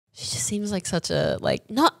seems like such a, like,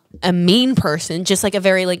 not a mean person, just like a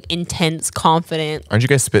very, like, intense, confident. Aren't you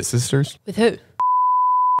guys spit sisters? With who?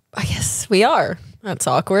 I guess we are. That's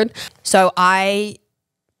awkward. So I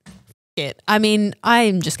mean,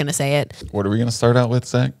 I'm just going to say it. What are we going to start out with,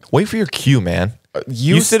 Zach? Wait for your cue, man.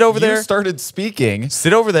 You sit over there. You started speaking.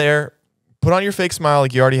 Sit over there. Put on your fake smile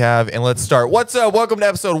like you already have, and let's start. What's up? Welcome to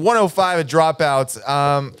episode 105 of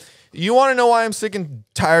Dropouts. You want to know why I'm sick and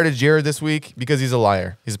tired of Jared this week? Because he's a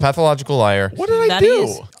liar. He's a pathological liar. What did I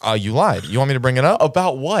do? You lied. You want me to bring it up?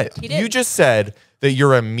 About what? You just said that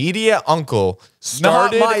your immediate uncle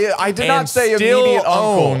started. I did not say still immediate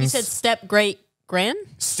uncle. owns- You said step great grand?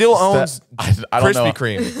 Still owns I don't know. Krispy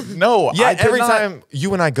Kreme. No, Yeah, I did every not. time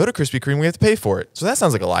you and I go to Krispy Kreme, we have to pay for it. So that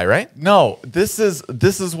sounds like a lie, right? No, this is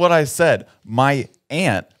what I said. My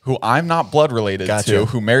aunt, who I'm not blood related Gotcha. to,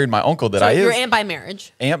 who married my uncle that So I your is aunt by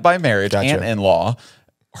marriage. aunt by marriage, Gotcha. aunt-in-law,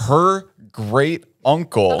 her great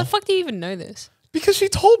uncle. How the fuck do you even know this? Because she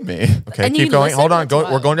told me. Okay, And you keep going. listen? Hold on. That's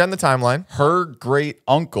wild. We're going down the timeline. Her great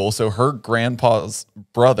uncle, so her grandpa's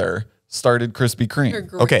brother, started Krispy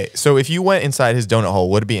Kreme. Okay, so if you went inside his donut hole,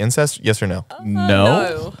 would it be incest? Yes or no?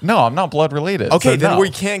 No, I'm not blood related. Okay, so then no. we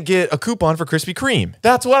can't get a coupon for Krispy Kreme.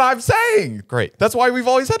 That's what I'm saying. Great. That's why we've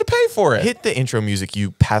always had to pay for it. Hit the intro music,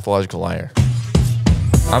 you pathological liar.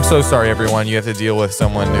 I'm so sorry, everyone. You have to deal with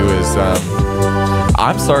someone who is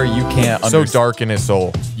I'm sorry you can't so dark in his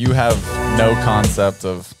soul. You have no concept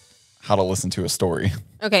of how to listen to a story.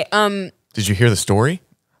 Okay, Did you hear the story?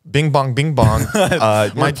 Bing bong, bing bong.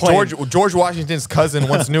 My George Washington's cousin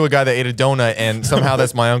once knew a guy that ate a donut, and somehow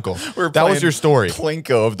that's my uncle. That was your story.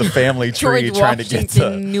 Plinko of the family tree George trying to get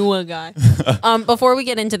Washington to. knew a guy. Before we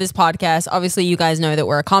get into this podcast, obviously you guys know that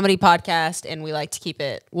we're a comedy podcast, and we like to keep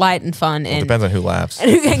it light and fun, and Depends on who laughs.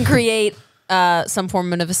 and create some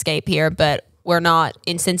form of escape here. But we're not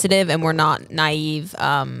insensitive, and we're not naive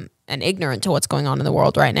and ignorant to what's going on in the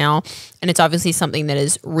world right now. And it's obviously something that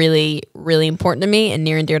is really, really important to me and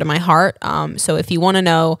near and dear to my heart. So if you want to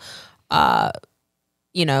know,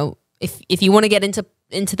 you know, if you want to get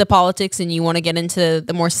into the politics and you want to get into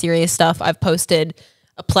the more serious stuff, I've posted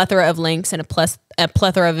a plethora of links and a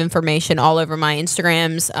plethora of information all over my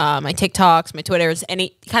Instagrams, my TikToks, my Twitters,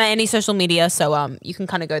 any social media. So you can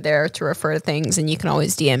kind of go there to refer to things, and you can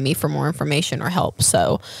always DM me for more information or help.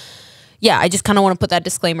 So yeah, I just kind of want to put that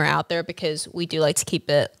disclaimer out there because we do like to keep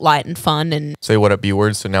it light and fun. And Say what up,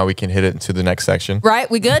 B-words, so now we can hit it into the next section. right,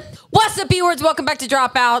 we good? What's up, B-words? Welcome back to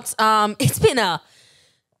Dropouts. It's been a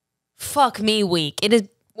fuck me week. It is,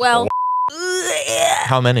 well,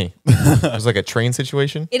 How many? It was like a train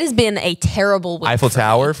situation? it has been a terrible week. Eiffel for me.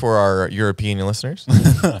 Tower for our European listeners.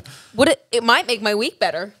 It might make my week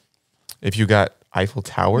better. If you got Eiffel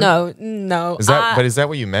Tower? No. Is that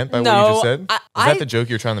what you meant by what you no, just said? Is I- that the joke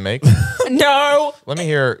you're trying to make? No. Let me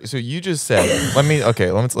hear. So you just said,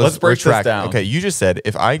 let's break this retract. down. Okay, you just said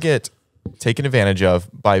if I get taken advantage of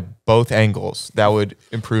by both angles, that would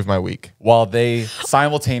improve my week. While they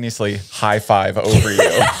simultaneously high five over you.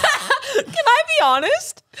 Can I be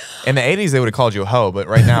honest? In the 80s, they would have called you a hoe, but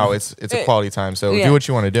right now it's a quality time. So Yeah. do what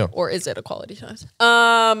you want to do. Or is it a quality time?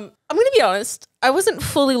 I'm going to be honest. I wasn't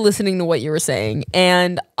fully listening to what you were saying,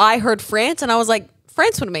 and I heard France, and I was like,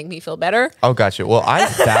 France would make me feel better. Oh, gotcha. Well,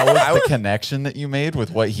 That was the connection that you made with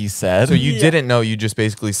what he said. so you didn't know. You just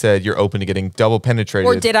basically said you're open to getting double penetrated.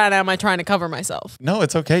 Or did I? Am I trying to cover myself? No,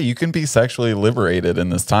 it's okay. You can be sexually liberated in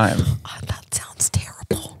this time. Oh, that sounds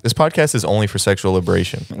terrible. This podcast is only for sexual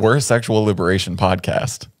liberation. We're a sexual liberation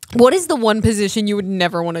podcast. What is the one position you would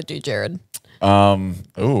never want to do, Jared?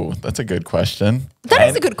 Oh, that's a good question. That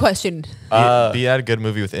is a good question. Be at a good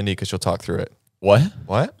movie with Indy because she'll talk through it. What?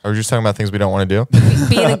 What? Are we just talking about things we don't want to do?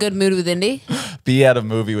 Be in a good mood with Indy. Be at a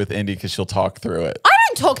movie with Indy because she'll talk through it. I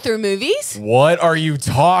don't talk through movies. What are you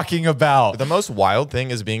talking about? The most wild thing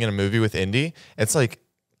is being in a movie with Indy. It's like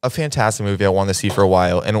a fantastic movie I wanted to see for a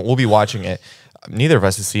while, and we'll be watching it. Neither of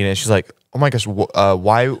us has seen it. She's like, "Oh my gosh,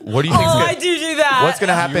 why? What do you think? I do that. What's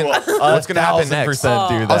gonna happen? What's gonna happen next?" Do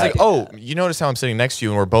that. I was like, "Oh, you notice how I'm sitting next to you,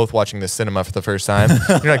 and we're both watching this cinema for the first time."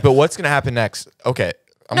 You're like, "But what's gonna happen next?" Okay,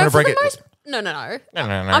 I'm gonna break it. No. No.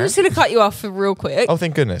 I'm just gonna cut you off real quick. Oh,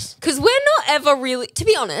 thank goodness. Because we're not ever really, to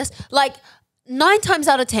be honest, like 9 times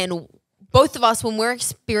out of 10, both of us, when we're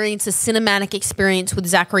experiencing a cinematic experience with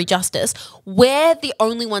Zachary Justice, we're the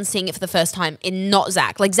only ones seeing it for the first time, and not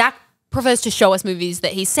Zach. Like, Zach prefers to show us movies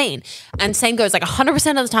that he's seen. And same goes, like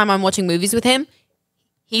 100% of the time I'm watching movies with him,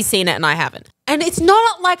 he's seen it and I haven't. And it's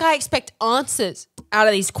not like I expect answers. out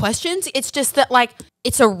of these questions. It's just that like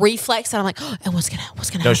it's a reflex, and I'm like, oh, and what's gonna No,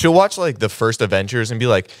 happen? she'll watch like the first Avengers and be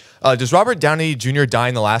like, does Robert Downey Jr. die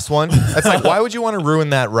in the last one? It's like, why would you want to ruin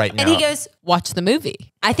that right now? And he goes, watch the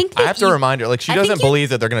movie. I think I have to remind her, like, she doesn't believe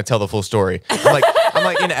that they're going to tell the full story. I'm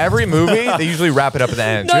like, in every movie, they usually wrap it up at the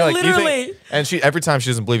end. No, So you're like, literally. and she every time she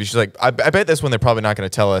doesn't believe it, she's like, I bet this one they're probably not going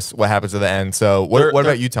to tell us what happens at the end. So what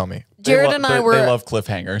about you? Tell me. Jared and I were. They love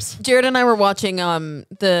cliffhangers. Jared and I were watching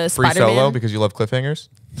the Free Spider-Man. Solo because you love cliffhangers.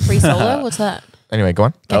 Free Solo. What's that? Anyway, go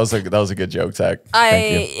on. That was a good joke, Zach.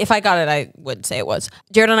 Thank you. If I got it, I would say it was.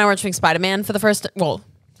 Jared and I were watching Spider-Man for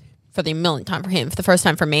the millionth time for him, for the first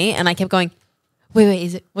time for me, and I kept going, wait,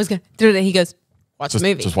 is it? What's going to do that? He goes, watch the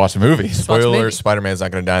movie. Just watch the movie. watch the Spoiler: movie. Spider-Man's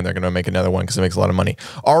not going to die, and they're going to make another one because it makes a lot of money.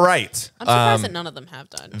 All right. I'm surprised that none of them have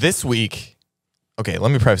died. This week, okay,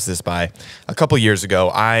 let me preface this by a couple years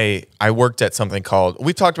ago, I worked at something called,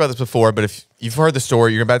 we've talked about this before, but if you've heard the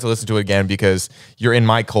story, you're about to listen to it again because you're in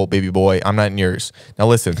my cult, baby boy. I'm not in yours. Now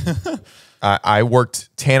listen, I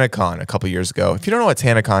worked TanaCon a couple years ago. If you don't know what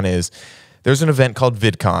TanaCon is, there's an event called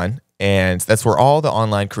VidCon, and that's where all the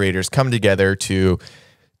online creators come together to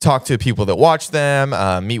talk to people that watch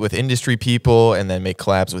them, meet with industry people, and then make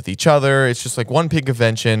collabs with each other. It's just like one big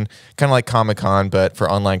convention, kind of like Comic-Con, but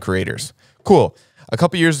for online creators. Cool. A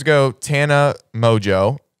couple years ago, Tana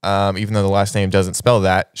Mojo, even though the last name doesn't spell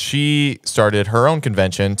that, she started her own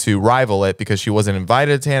convention to rival it because she wasn't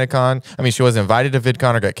invited to TanaCon. I mean, she wasn't invited to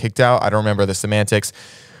VidCon or got kicked out. I don't remember the semantics.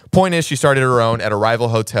 Point is, she started her own at a rival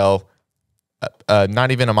hotel, not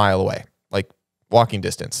even a mile away, like walking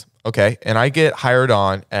distance. Okay. And I get hired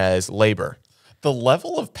on as labor. The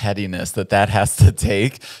level of pettiness that has to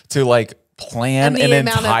take to like plan an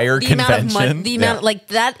entire convention. The amount, like,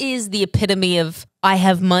 that is the epitome of I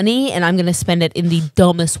have money and I'm going to spend it in the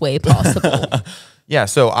dumbest way possible. Yeah,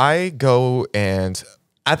 so I go and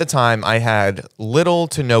at the time I had little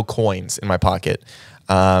to no coins in my pocket.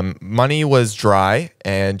 Money was dry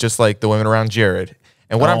and just like the women around Jared.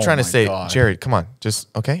 And what I'm trying to say, God. Jared, come on,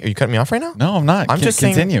 just okay. Are you cutting me off right now? No, I'm not. I'm just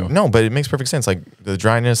continue. saying, no, but it makes perfect sense. Like the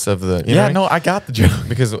dryness of the, you know what I mean? No, I got the joke.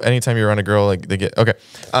 Because anytime you're around a girl, like they get okay.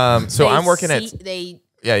 So I'm working at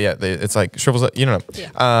it's like shrivels up. You don't know.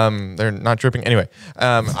 Yeah. They're not dripping anyway.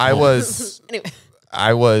 I was Anyway.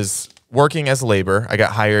 I was working as labor. I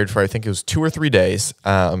got hired for I think it was 2 or 3 days.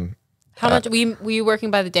 How much were you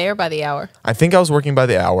working by the day or by the hour? I think I was working by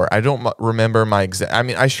the hour. I don't remember my exact. I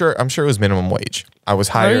mean, I'm sure it was minimum wage. I was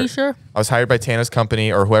hired. Are you sure? I was hired by Tana's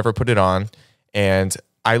company or whoever put it on, and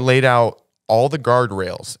I laid out all the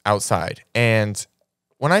guardrails outside. And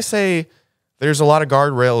when I say there's a lot of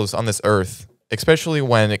guardrails on this earth, especially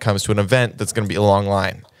when it comes to an event that's going to be a long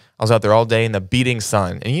line, I was out there all day in the beating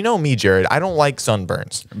sun. And you know me, Jared, I don't like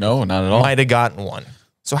sunburns. No, not at all. Might have gotten one.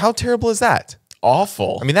 So how terrible is that?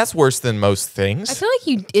 Awful. I mean, that's worse than most things. I feel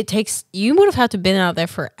like you would have had to been out there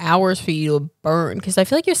for hours for you to burn because I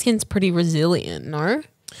feel like your skin's pretty resilient, no?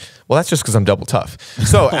 Well, that's just because I'm double tough.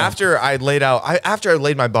 So after I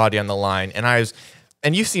laid my body on the line,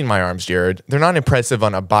 and you've seen my arms, Jared. They're not impressive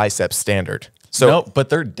on a bicep standard. So no, but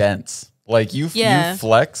they're dense. Like you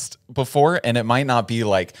flexed before, and it might not be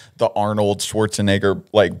like the Arnold Schwarzenegger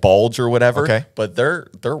like bulge or whatever. Okay, but they're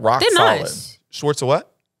rock They're solid. nice. Schwartz, a what?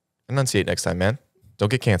 Enunciate next time, man. Don't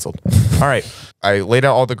get canceled. All right. I laid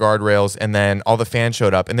out all the guardrails, and then all the fans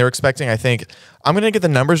showed up, and they're expecting. I think I'm gonna get the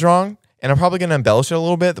numbers wrong. And I'm probably going to embellish it a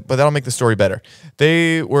little bit, but that'll make the story better.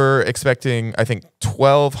 They were expecting, I think,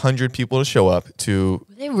 1,200 people to show up to...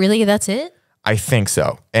 Were they really? That's it? I think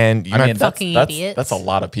so. And you might... fucking idiots. That's a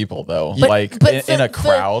lot of people, though. But in a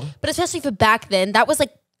crowd. But especially for back then, that was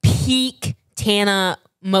like peak Tana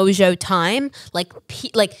Mojo time. Like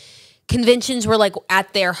conventions were like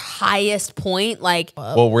at their highest point. Like,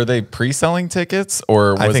 well, were they pre-selling tickets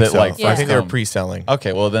or was it so. like? I think they were pre-selling.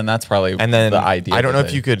 Okay, well then that's probably and then the idea. I don't know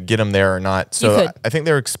if you could get them there or not. So I think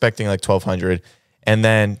they were expecting like 1,200, and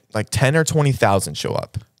then like 10 or 20,000 show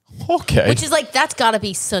up. Okay, which is like that's got to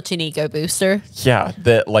be such an ego booster. Yeah,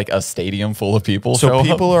 that like a stadium full of people. So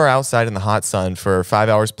people are outside in the hot sun for 5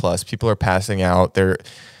 hours plus. People are passing out.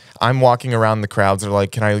 I'm walking around the crowds. They're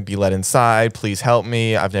like, can I be let inside? Please help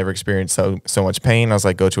me. I've never experienced so much pain. I was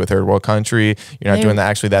like, go to a third world country. You're not doing that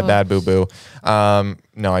actually that bad, boo-boo.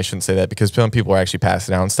 No, I shouldn't say that because some people are actually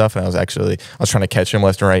passing out and stuff. And I was trying to catch them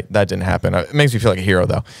left and right. That didn't happen. It makes me feel like a hero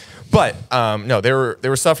though. But no, they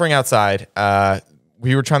were suffering outside.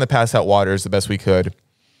 We were trying to pass out waters the best we could.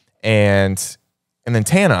 And then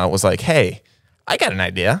Tana was like, hey, I got an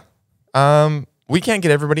idea. Why we can't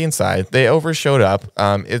get everybody inside. They overshowed up.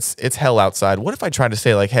 It's hell outside. What if I tried to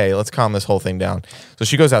say like, hey, let's calm this whole thing down? So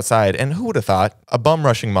she goes outside, and who would have thought a bum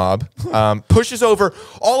rushing mob pushes over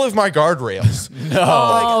all of my guardrails. No.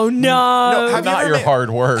 Oh no! Not your hard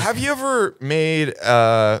work. Have you ever made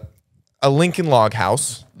a Lincoln log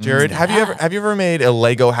house, Jared? Have you ever made a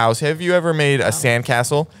Lego house? Have you ever made a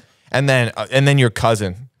sandcastle? And then your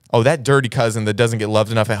cousin. Oh, that dirty cousin that doesn't get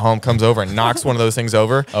loved enough at home comes over and knocks one of those things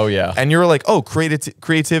over. Oh, yeah. And you're like, oh,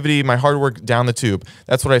 creativity, my hard work down the tube.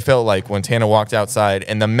 That's what I felt like when Tana walked outside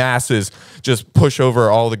and the masses just push over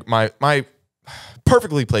all my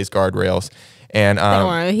perfectly placed guardrails. And Don't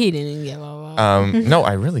worry, he didn't give up. no,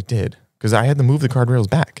 I really did. Because I had to move the guardrails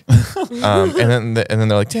back. and then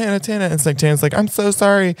they're like, Tana. And it's like, Tana's like, I'm so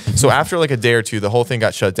sorry. So after like a day or two, the whole thing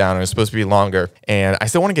got shut down. And it was supposed to be longer. And I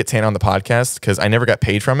still want to get Tana on the podcast because I never got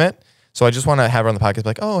paid from it. So I just want to have her on the podcast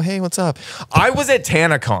like, oh, hey, what's up? I was at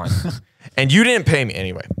TanaCon. And you didn't pay me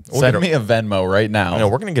anyway. Send me a Venmo right now. No,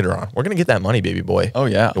 we're going to get her on. We're going to get that money, baby boy. Oh,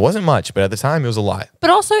 yeah. It wasn't much, but at the time, it was a lot.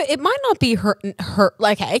 But also, it might not be her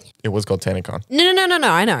like, hey. It was called TanaCon.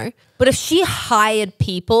 No, I know. But if she hired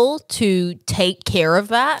people to take care of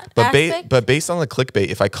that But based on the clickbait,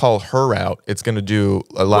 if I call her out, it's going to do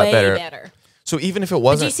a lot way better. So even if it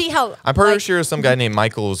wasn't, you see how I'm pretty sure it was some guy named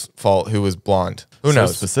Michael's fault who was blonde. Who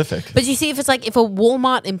knows? Specific. But you see, if it's like if a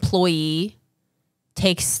Walmart employee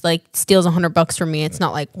steals $100 from me, it's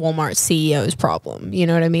not like Walmart CEO's problem. You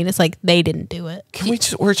know what I mean? It's like they didn't do it. Can we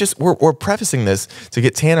just we're prefacing this to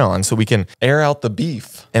get Tana on so we can air out the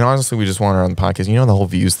beef. And honestly, we just want her on the podcast. You know the whole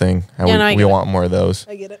views thing. How we want more of those.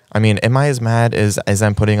 I get it. I mean, am I as mad as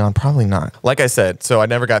I'm putting on? Probably not. Like I said, so I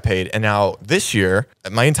never got paid. And now this year,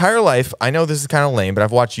 my entire life, I know this is kind of lame, but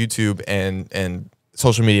I've watched YouTube and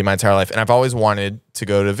social media my entire life, and I've always wanted to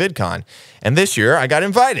go to VidCon. And this year, I got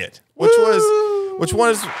invited, which was,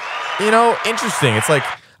 interesting. It's like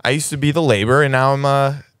I used to be the labor, and now I'm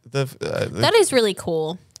that is really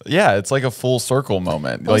cool. Yeah, it's like a full circle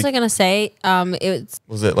moment. What was I gonna say?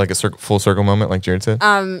 Was it like a full circle moment, like Jared said?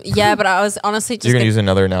 Yeah, but I was honestly just. You're gonna use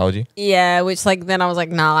another analogy? Yeah, which then I was like,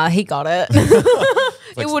 nah, he got it.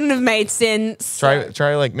 It wouldn't have made sense.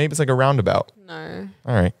 Try like maybe it's like a roundabout. No.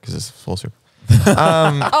 All right, because it's full circle.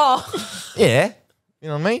 Oh. Yeah, you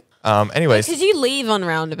know what I mean. Anyways, because you leave on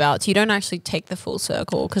roundabouts, you don't actually take the full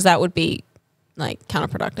circle because that would be like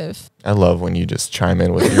counterproductive. I love when you just chime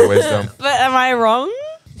in with your wisdom. But am I wrong?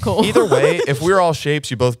 Cool. Either way, if we're all shapes,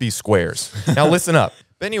 you both be squares. Now listen up.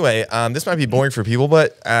 But anyway, this might be boring for people,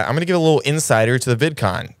 but I'm gonna give a little insider to the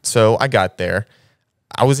VidCon. So I got there.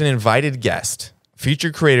 I was an invited guest.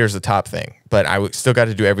 Feature creator is the top thing, but I still got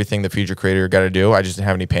to do everything the feature creator got to do. I just didn't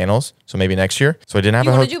have any panels, so maybe next year. So I didn't have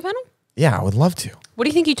You want to do a panel? Yeah, I would love to. What do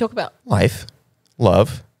you think you talk about? Life,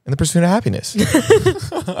 love, and the pursuit of happiness.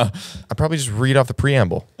 I probably just read off the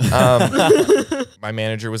preamble. My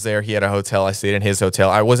manager was there. He had a hotel. I stayed in his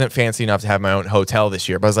hotel. I wasn't fancy enough to have my own hotel this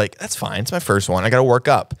year, but I was like, that's fine. It's my first one. I got to work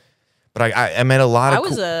up. But I met a lot of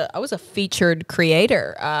I was a featured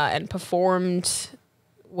creator and performed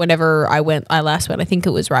whenever I last went. I think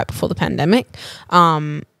it was right before the pandemic.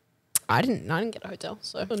 I didn't get a hotel.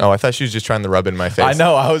 So I thought she was just trying to rub in my face. I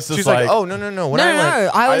know. I was just She's like, oh no. When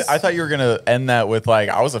I thought you were gonna end that with like,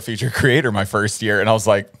 I was a feature creator my first year, and I was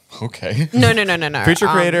like, okay. No. Feature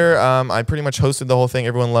creator. I pretty much hosted the whole thing.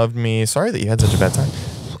 Everyone loved me. Sorry that you had such a bad time.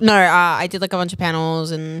 No, I did like a bunch of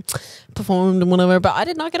panels and performed and whatever, but I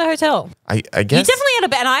did not get a hotel. I guess you definitely had a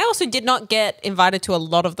bed, and I also did not get invited to a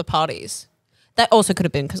lot of the parties. That also could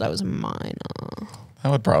have been because I was a minor. That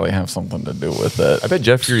would probably have something to do with it. I bet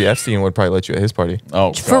Jeffrey Epstein would probably let you at his party.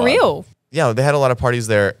 Oh, for God. real? Yeah, they had a lot of parties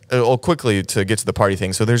there. Quickly to get to the party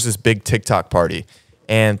thing. So there's this big TikTok party,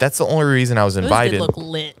 and that's the only reason I was invited. Those did look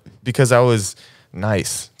lit. Because I was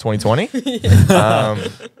nice. 2020.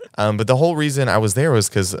 But the whole reason I was there was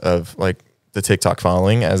because of like the TikTok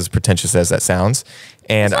following, as pretentious as that sounds.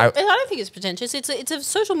 And I don't think it's pretentious. It's a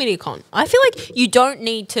social media con. I feel like you don't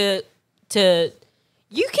need to.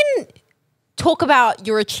 You can talk about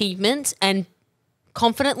your achievements and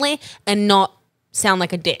confidently and not sound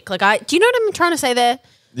like a dick. Like do you know what I'm trying to say there?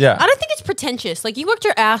 Yeah. I don't think it's pretentious. Like you worked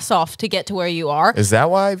your ass off to get to where you are. Is that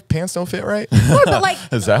why pants don't fit right? No, but like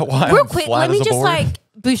is that why? Real I'm quick, flat let me as a just board? like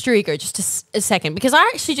boost your ego just a second because I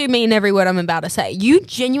actually do mean every word I'm about to say. You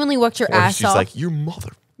genuinely worked your ass she's off. like, your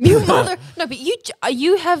mother. You mother. No, but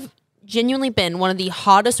you have genuinely been one of the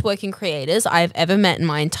hardest working creators I've ever met in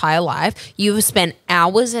my entire life. You have spent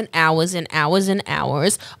hours and hours and hours and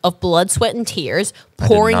hours of blood, sweat, and tears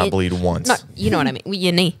pouring. I did not bleed once. No, you know what I mean. With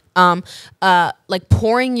your knee. Like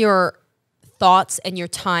pouring your thoughts and your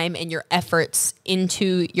time and your efforts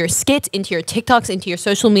into your skits, into your TikToks, into your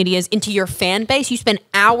social medias, into your fan base. You spend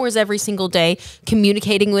hours every single day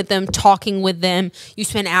communicating with them, talking with them. You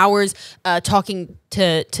spend hours talking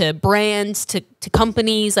to brands, to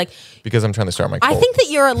companies. Like, because I'm trying to start my cult. I think that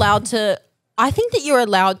you're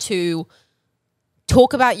allowed to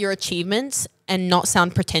talk about your achievements and not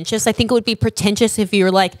sound pretentious. I think it would be pretentious if you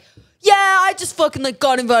were like, yeah, I just fucking like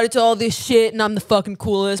got invited to all this shit and I'm the fucking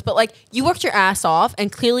coolest. But like, you worked your ass off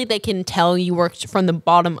and clearly they can tell you worked from the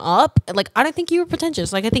bottom up. Like, I don't think you were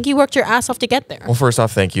pretentious. Like, I think you worked your ass off to get there. Well, first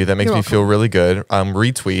off, thank you. That makes me feel really good.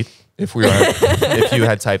 Retweet. If you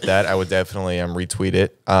had typed that, I would definitely retweet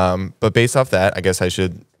it. But based off that, I guess I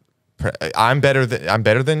should. I'm better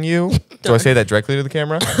than you. Do I say that directly to the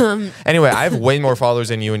camera? Anyway, I have way more followers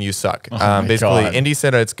than you, and you suck. Basically, God. Indy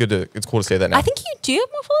said it's cool to say that now. I think you do have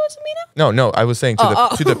more followers than me now. No, I was saying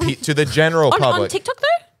to the general public. On TikTok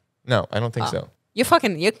though? No, I don't think so.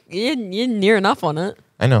 You're near enough on it.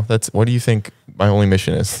 I know. What do you think my only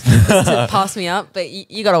mission is? To pass me up, but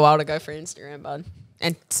you got a while to go for Instagram, bud.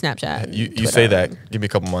 And Snapchat. You say that. Give me a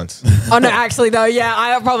couple months. Oh no, actually though, yeah,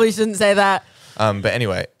 I probably shouldn't say that. But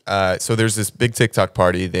anyway, so there's this big TikTok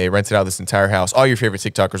party. They rented out this entire house. All your favorite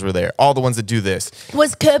TikTokers were there. All the ones that do this.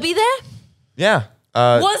 Was Kirby there? Yeah.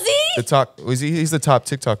 Was he? He's the top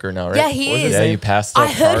TikToker now, right? Yeah, he is. Yeah, you passed I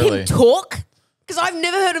up heard Carly. him talk. Because I've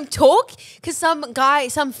never heard him talk. Because some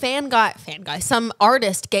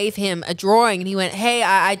artist gave him a drawing and he went, hey,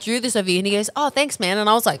 I drew this of you. And he goes, oh, thanks, man. And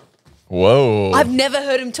I was like, whoa. I've never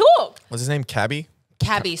heard him talk. What's his name? Cabby?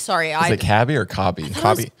 Cabby, sorry. Is it Cabby or Cobby?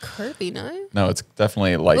 Cobby. Kirby, no? No, it's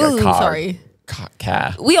definitely like Ooh, a cob. sorry.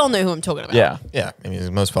 We all know who I'm talking about. Yeah. I mean, he's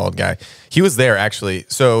the most followed guy. He was there, actually.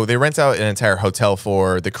 So they rent out an entire hotel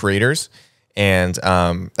for the creators. And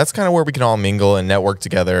that's kind of where we can all mingle and network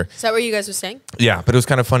together. Is that where you guys were staying? Yeah, but it was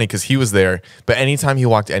kind of funny because he was there. But anytime he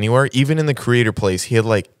walked anywhere, even in the creator place, he had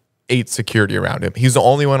like 8 security around him. He's the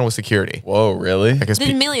only one with security. Whoa, really? I guess Did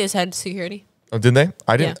Emilio's had security? Oh, did they?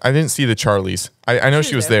 I didn't see the Charlies. I know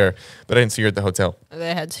she was there, but I didn't see her at the hotel.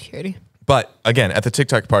 They had security. But again, at the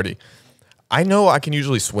TikTok party, I know I can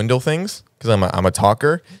usually swindle things because I'm a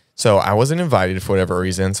talker. So I wasn't invited for whatever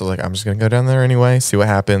reason. So I was like, I'm just gonna go down there anyway, see what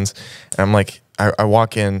happens. And I'm like, I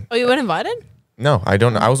walk in. Oh, you weren't invited? No, I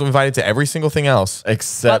don't. I was invited to every single thing else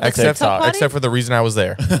except for the reason I was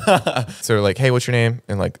there. So they're like, hey, what's your name?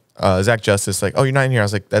 And like Zach Justice, like, oh, you're not in here. I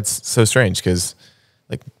was like, that's so strange because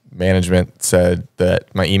like management said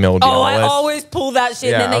that my email would be on the list. I always pull that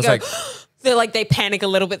shit. Yeah, and then they go, they're like, they panic a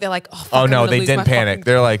little bit. They're like, oh, fuck, oh no, they lose didn't panic.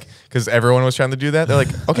 They're like, because everyone was trying to do that. They're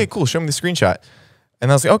like, okay, cool, show me the screenshot.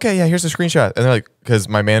 And I was like, okay, yeah, here's the screenshot. And they're like, because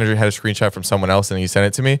my manager had a screenshot from someone else and he sent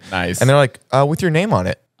it to me. Nice. And they're like, with your name on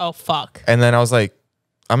it. Oh, fuck. And then I was like,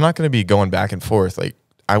 I'm not going to be going back and forth. Like,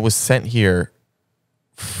 I was sent here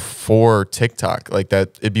for TikTok. Like,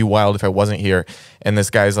 that it'd be wild if I wasn't here. And this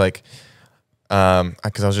guy's like,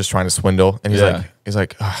 because I was just trying to swindle, and he's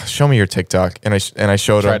like, show me your TikTok, and I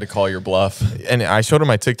showed him. Tried to call your bluff, and I showed him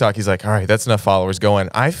my TikTok. He's like, all right, that's enough followers. Going.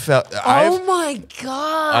 Oh my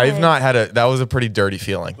god. I've not had that was a pretty dirty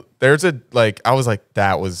feeling. There's I was like,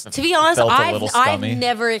 that was. To be honest,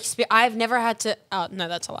 I've never had to. Oh no,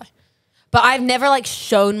 that's a lie. But I've never like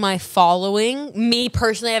shown my following. Me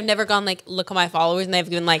personally, I've never gone like, look at my followers, and they've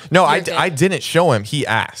been like, no, I didn't show him. He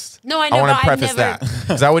asked. No, I know. I want to preface that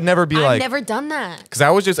because I would never be like, I've never done that. Because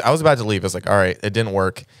I was about to leave. I was like, all right, it didn't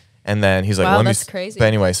work. And then he's like, wow, let that's crazy. But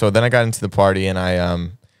anyway, so then I got into the party and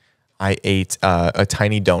I ate a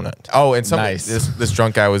tiny donut. Oh, and this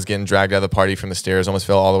drunk guy was getting dragged out of the party from the stairs, almost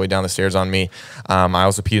fell all the way down the stairs on me. I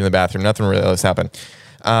also peed in the bathroom. Nothing really else happened.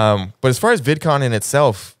 But as far as VidCon in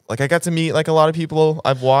itself, like I got to meet like a lot of people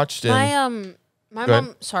I've watched. And my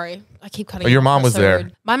mom, sorry, I keep cutting. Oh, your mom was there.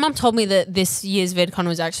 Rude. My mom told me that this year's VidCon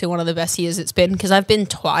was actually one of the best years it's been because I've been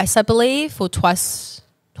twice, I believe, or twice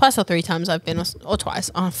or 3 times I've been, or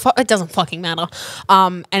twice. It doesn't fucking matter.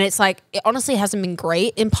 And it's like, it honestly hasn't been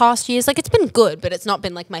great in past years. Like it's been good, but it's not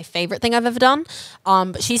been like my favorite thing I've ever done.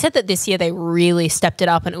 But she said that this year they really stepped it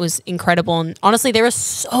up and it was incredible. And honestly, there are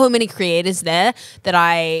so many creators there that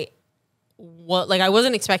I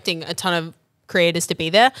wasn't expecting a ton of creators to be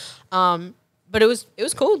there. But it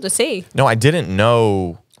was cool to see. No, I didn't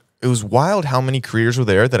know. It was wild how many creators were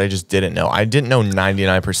there that I just didn't know. I didn't know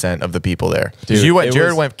 99% of the people there. Dude,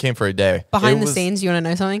 Jared came for a day. Behind the scenes, you want to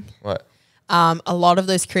know something? What? A lot of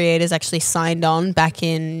those creators actually signed on back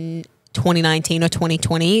in 2019 or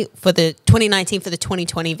 2020 for the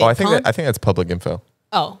 2020 VidCon. Oh, I think that's public info.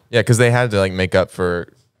 Oh. Yeah, because they had to like make up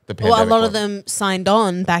for the pandemic. Well, a lot of them signed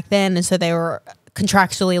on back then, and so they were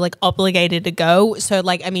contractually like obligated to go. So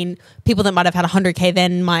like, I mean, people that might have had 100K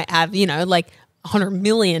then might have, you know, like 100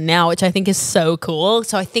 million now, which I think is so cool.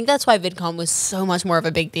 So I think that's why VidCon was so much more of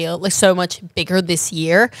a big deal, like so much bigger this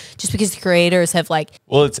year, just because the creators have like.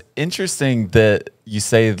 Well, it's interesting that you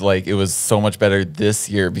say like it was so much better this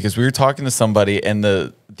year, because we were talking to somebody and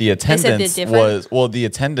the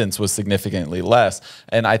attendance was significantly less,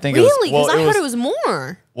 and I think really, it was, because I heard it was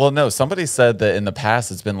more. Well, no, somebody said that in the past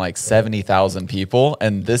it's been like 70,000 people,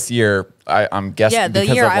 and this year I'm guessing. Yeah, the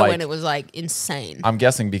because year of, I like, went, it was like insane. I'm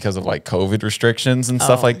guessing because of like COVID restrictions and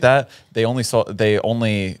stuff like that. They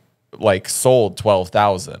only like sold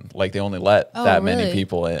 12,000. Like they only let that many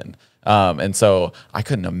people in. And so I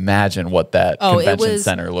couldn't imagine what that convention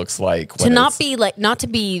center looks like. To not to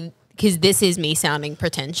be, because this is me sounding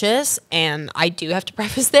pretentious, and I do have to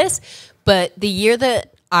preface this, but the year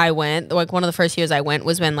that I went, like one of the first years I went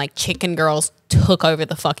was when like Chicken Girls took over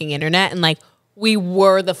the fucking internet, and like we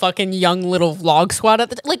were the fucking young little vlog squad at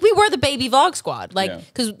the like we were the baby vlog squad, like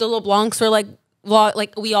because the LeBlancs were like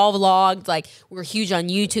we all vlogged, like we were huge on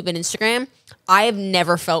YouTube and Instagram. I have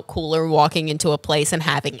never felt cooler walking into a place and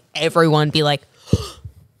having everyone be like,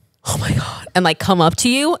 oh my God, and like come up to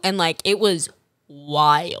you, and like it was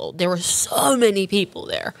wild. There were so many people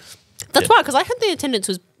there. That's why, because I heard the attendance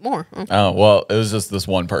was more. Oh, well, it was just this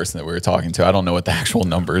one person that we were talking to. I don't know what the actual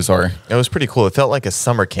numbers are. It was pretty cool. It felt like a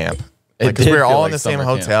summer camp. Because we were all in the same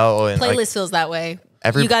hotel. And Playlist like, feels that way.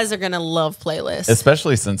 You guys are going to love Playlist.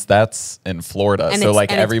 Especially since that's in Florida. And so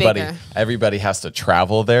like everybody has to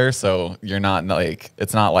travel there. So you're not like,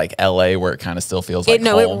 it's not like LA where it kind of still feels like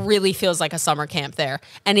home. It really feels like a summer camp there.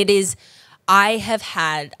 And it is,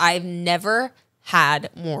 I've never had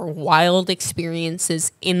more wild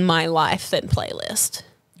experiences in my life than Playlist.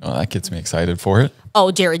 Oh, that gets me excited for it.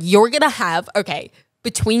 Oh, Jared, you're going to have, okay,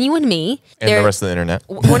 between you and me. And the rest of the internet.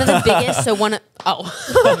 One of the biggest,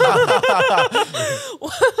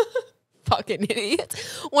 fucking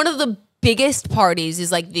idiots. One of the biggest parties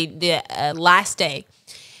is like the last day.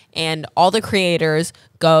 And all the creators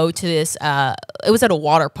go to this, it was at a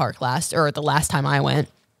water park the last time I went.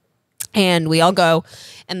 And we all go,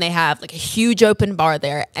 and they have like a huge open bar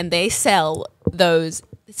there, and they sell those.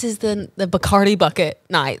 This is the Bacardi bucket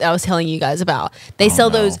night that I was telling you guys about. They sell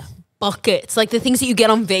those buckets, like the things that you get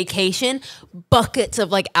on vacation, buckets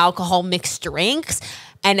of like alcohol mixed drinks,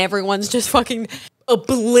 and everyone's just fucking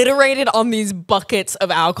obliterated on these buckets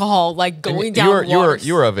of alcohol, like going down.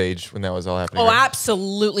 You were of age when that was all happening. Oh, right?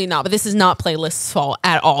 Absolutely not. But this is not Playlist's fault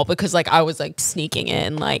at all, because like I was like sneaking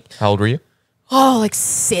in. Like, how old were you? Oh, like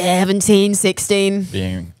 17, 16.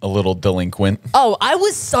 Being a little delinquent. Oh, I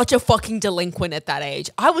was such a fucking delinquent at that age.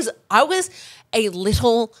 I was a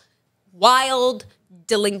little wild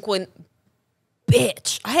delinquent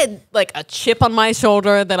bitch. I had like a chip on my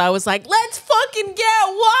shoulder that I was like, let's fucking get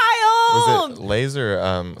wild. Was it Lay's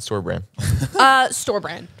or store brand? Store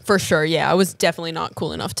brand, for sure. Yeah, I was definitely not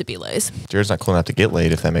cool enough to be Lay's. Jared's not cool enough to get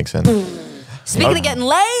laid, if that makes sense. Speaking of getting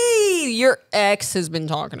laid, your ex has been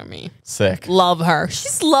talking to me. Sick. Love her.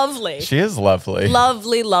 She's lovely. She is lovely.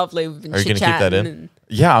 Lovely, lovely. We've been Are you going to keep that in?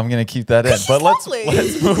 Yeah, I'm going to keep that in. But let's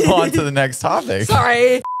move on to the next topic.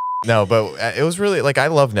 Sorry. No, but it was really like I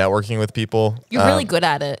love networking with people. You're really good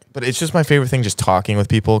at it. But it's just my favorite thing, just talking with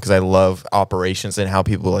people, because I love operations and how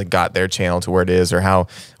people like got their channel to where it is, or how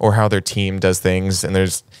their team does things. And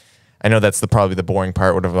I know that's probably the boring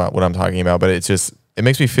part what I'm talking about, but it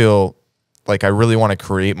makes me feel like I really want to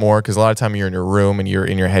create more, because a lot of time you're in your room and you're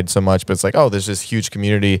in your head so much, but it's like, oh, there's this huge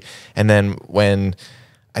community. And then when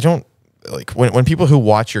people who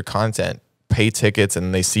watch your content pay tickets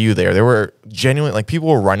and they see you there were genuine, like people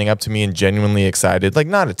were running up to me and genuinely excited, like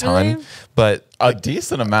not a ton, but a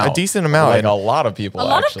decent amount. Like a lot of people.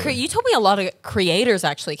 You told me a lot of creators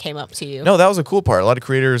actually came up to you. No, that was a cool part. A lot of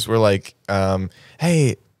creators were like,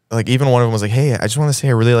 hey, like even one of them was like, hey, I just want to say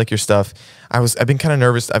I really like your stuff. I've been kind of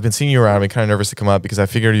nervous. I've been seeing you around. I've been kind of nervous to come up because I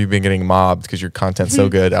figured you've been getting mobbed because your content's so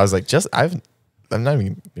good. I was like, I'm not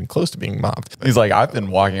even been close to being mobbed. He's like, I've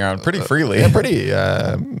been walking around pretty freely. Yeah, pretty.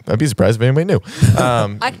 I'd be surprised if anybody knew.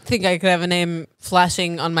 I think I could have a name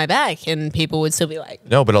flashing on my back and people would still be like.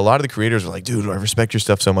 No, but a lot of the creators were like, dude, I respect your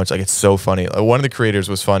stuff so much. Like, it's so funny. Like, one of the creators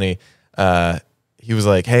was funny. He was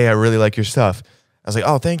like, hey, I really like your stuff. I was like,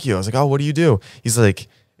 oh, thank you. I was like, oh, what do you do? He's like,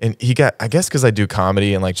 and he got, I guess because I do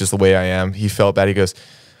comedy and like just the way I am, he felt bad. He goes,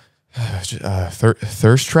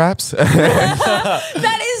 thirst traps.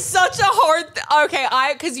 That is such a hard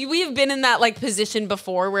because we've been in that like position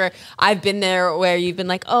before where I've been there where you've been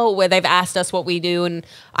like, oh, where they've asked us what we do, and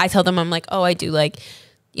I tell them I'm like, oh, I do like,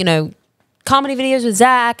 you know, comedy videos with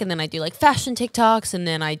Zach, and then I do like fashion TikToks, and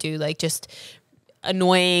then I do like just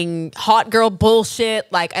annoying hot girl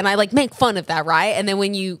bullshit, like, and I like make fun of that, right? And then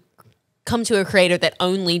when you come to a creator that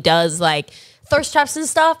only does like thirst traps and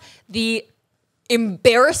stuff, the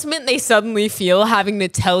embarrassment they suddenly feel having to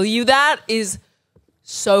tell you that is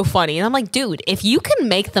so funny. And I'm like, dude, if you can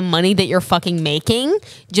make the money that you're fucking making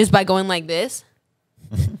just by going like this,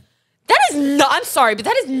 that is not, I'm sorry, but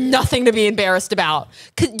that is nothing to be embarrassed about.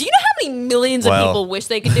 Do you know how many millions of people wish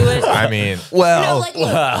they could do it? I mean, look.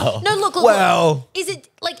 Is it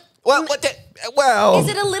like, is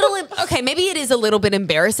it a little, okay, maybe it is a little bit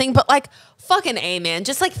embarrassing, but like, fucking A, man,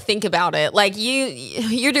 just like think about it. Like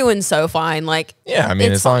you're doing so fine. Like, yeah, I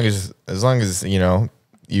mean, as long as, you know,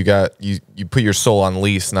 you put your soul on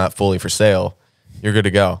lease, not fully for sale, you're good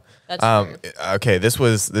to go. That's okay. This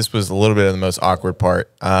was a little bit of the most awkward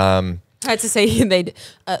part. I had to say they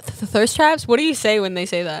thirst traps. What do you say when they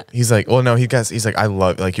say that? He's like, well, no, he's like, I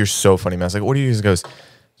love, like, you're so funny, man. I was like, what do you? He goes,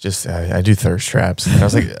 just I do thirst traps. And I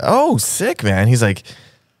was like, oh, sick, man. He's like,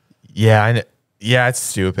 yeah, it's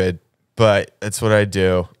stupid, but that's what I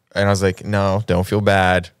do. And I was like, no, don't feel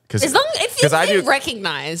bad. Because as long if I do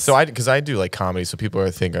recognize. So because I do like comedy, so people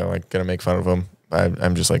are thinking I'm like gonna make fun of him.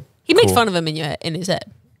 I'm just like, he made fun of him in his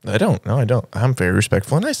head. I don't. No, I don't. I'm very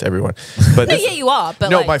respectful and nice to everyone. But no, yeah, you are. But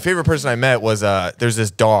no, like, my favorite person I met was there's this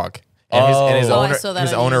dog. And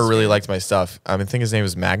his owner really liked my stuff. I think his name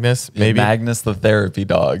was Magnus. Maybe Magnus the therapy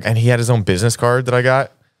dog. And he had his own business card that I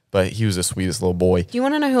got. But he was the sweetest little boy. Do you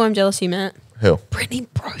want to know who I'm jealous you met? Who? Brittany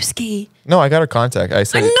Broski. No, I got her contact. I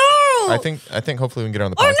said, I think hopefully we can get her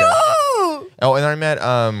on the podcast. Oh, and I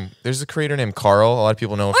met there's a creator named Carl. A lot of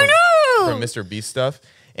people know him from Mr. Beast stuff.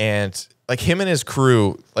 And like him and his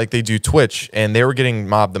crew, like they do Twitch, and they were getting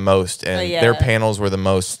mobbed the most, and their panels were the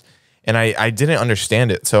most. And I didn't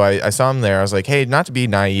understand it. So I saw him there. I was like, hey, not to be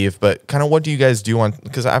naive, but kind of what do you guys do on,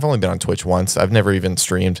 because I've only been on Twitch once. I've never even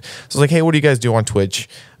streamed. So I was like, hey, what do you guys do on Twitch?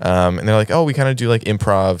 And they're like, oh, we kind of do like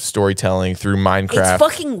improv storytelling through Minecraft. It's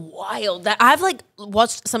fucking wild. That I've like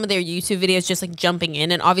watched some of their YouTube videos just like jumping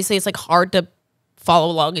in. And obviously it's like hard to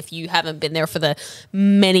follow along if you haven't been there for the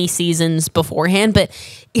many seasons beforehand, but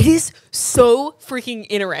it is so freaking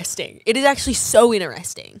interesting. It is actually so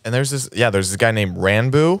interesting. And there's this guy named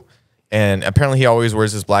Ranboo. And apparently he always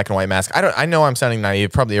wears his black and white mask. I know I'm sounding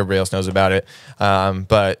naive. Probably everybody else knows about it.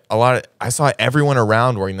 But I saw everyone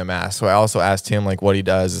around wearing the mask. So I also asked him like what he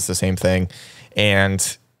does. It's the same thing.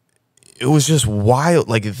 And it was just wild.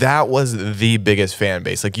 Like that was the biggest fan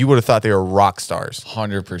base. Like you would have thought they were rock stars.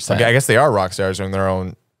 100%. Like, I guess they are rock stars in their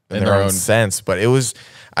own sense. But it was,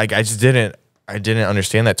 I didn't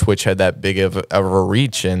understand that Twitch had that big of a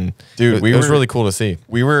reach, and dude, it was really cool to see.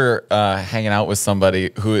 We were hanging out with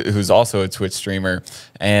somebody who's also a Twitch streamer,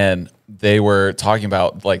 and they were talking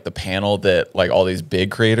about like the panel that like all these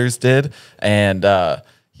big creators did, and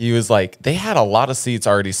he was like, they had a lot of seats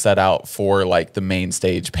already set out for like the main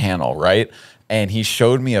stage panel, right? And he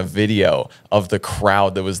showed me a video of the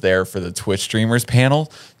crowd that was there for the Twitch streamers panel,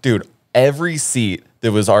 dude. Every seat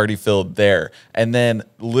that was already filled there, and then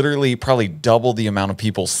literally probably double the amount of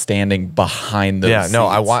people standing behind those seats.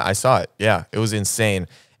 I saw it. Yeah, it was insane.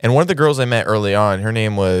 And one of the girls I met early on, her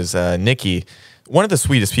name was Nikki, one of the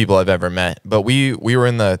sweetest people I've ever met. But we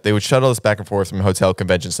were they would shuttle us back and forth from hotel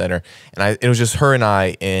convention center, and it was just her and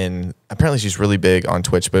I in. Apparently, she's really big on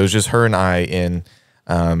Twitch, but it was just her and I in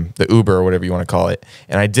the Uber or whatever you want to call it,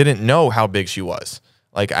 and I didn't know how big she was.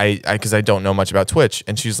 Like because I don't know much about Twitch,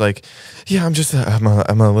 and she's like, "Yeah,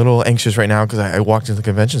 I'm a little anxious right now because I walked into the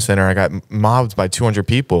convention center, I got mobbed by 200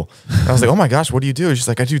 people." And I was like, "Oh my gosh, what do you do?" She's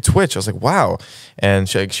like, "I do Twitch." I was like, "Wow,"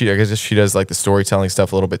 and I guess she does like the storytelling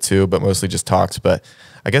stuff a little bit too, but mostly just talks. But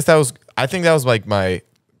I think that was like my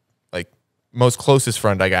most closest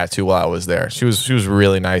friend I got to while I was there. She was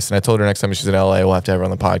really nice, and I told her next time she's in LA, we'll have to have her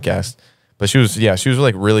on the podcast. But she was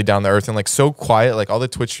like really down to earth and like so quiet. Like all the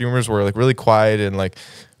Twitch streamers were like really quiet and like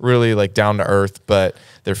really like down to earth. But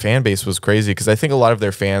their fan base was crazy because I think a lot of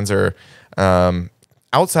their fans are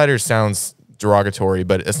outsiders. Sounds derogatory,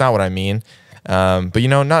 but it's not what I mean. But you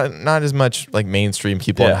know, not as much like mainstream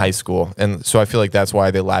people in high school, and so I feel like that's why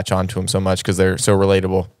they latch onto them so much because they're so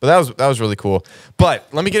relatable. But that was really cool. But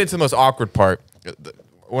let me get into the most awkward part.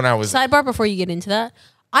 When I was sidebar before you get into that,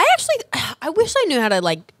 I wish I knew how to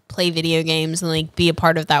like play video games and like be a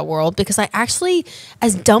part of that world, because I actually,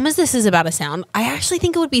 as dumb as this is about to sound, I actually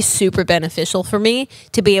think it would be super beneficial for me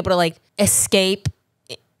to be able to like escape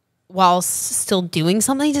while still doing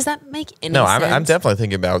something. Does that make any sense? No, I'm definitely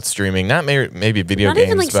thinking about streaming, not maybe video not games,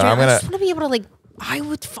 even like but I'm gonna. I just want to be able to like.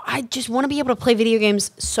 I just want to be able to play video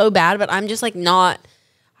games so bad, but I'm just like not.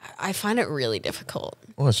 I find it really difficult.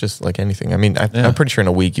 Well, it's just like anything. I mean, I'm pretty sure in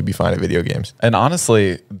a week you'd be fine at video games. And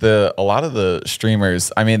honestly, a lot of the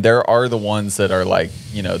streamers, I mean, there are the ones that are like,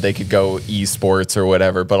 you know, they could go esports or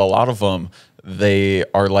whatever, but a lot of them, they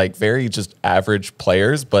are like very just average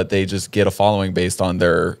players, but they just get a following based on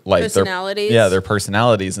their like personalities. Their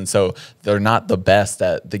personalities, and so they're not the best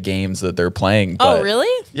at the games that they're playing. Oh, But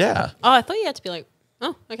really? yeah. Oh, I thought you had to be like,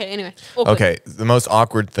 oh, okay. Anyway. Awkward. Okay, the most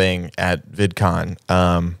awkward thing at VidCon,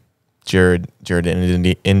 Jared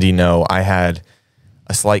and Indy know I had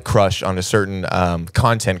a slight crush on a certain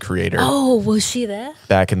content creator. Oh, was she there?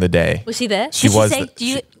 Back in the day. Was she there? She Did was.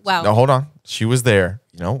 She say, wow. No, hold on. She was there.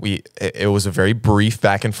 You know, it was a very brief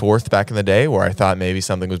back and forth back in the day where I thought maybe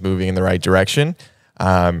something was moving in the right direction.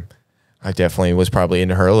 I definitely was probably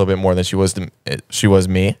into her a little bit more than she was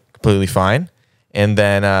me. Completely fine. And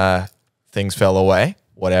then things fell away.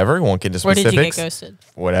 Whatever. Won't get into Where specifics. did you get ghosted?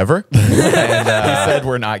 Whatever. He said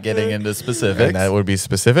we're not getting into specifics. And that would be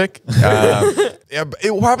specific. Yeah,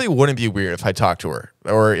 it probably wouldn't be weird if I talked to her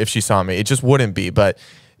or if she saw me. It just wouldn't be. But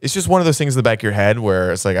it's just one of those things in the back of your head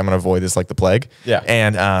where it's like, I'm going to avoid this like the plague. Yeah.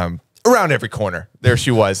 And around every corner, there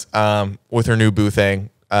she was with her new boo thing,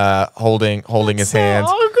 holding his hand.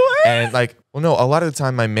 awkward. And like, well, no, a lot of the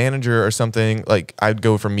time my manager or something, like I'd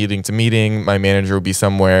go from meeting to meeting. My manager would be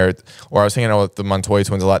somewhere, or I was hanging out with the Montoya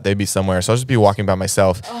twins a lot. They'd be somewhere. So I'll just be walking by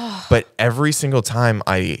myself. But every single time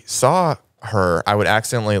I saw her, I would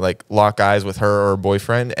accidentally like lock eyes with her or her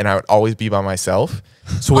boyfriend, and I would always be by myself.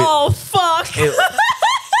 So Fuck.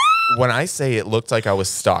 when I say it looked like I was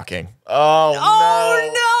stalking. Oh,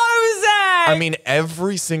 No, Zach. I mean,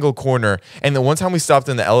 every single corner. And the one time we stopped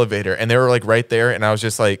in the elevator and they were like right there, and I was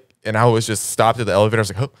just like, stopped at the elevator. I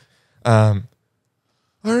was like, oh,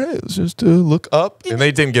 all right, let's just look up. And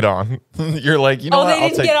they didn't get on. You're like, you know what? They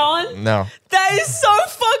didn't get on? No. That is so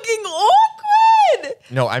fucking awkward.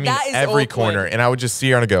 No, I mean That is every awkward. corner. And I would just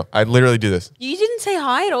see her and go, I'd literally do this. You didn't say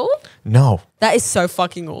hi at all? No. That is so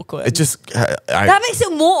fucking awkward. It just, that makes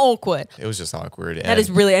it more awkward. it was just awkward. That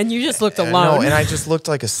is really, and you just looked alone. No, and I just looked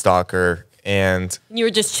like a stalker. And you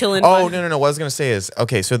were just chilling. oh, no. What I was going to say is,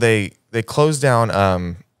 okay, so they closed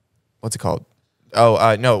down, what's it called?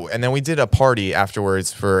 Oh, no. And then we did a party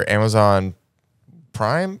afterwards for Amazon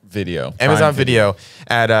Prime Video. Amazon Video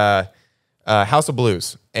at House of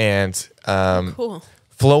Blues. And Cool.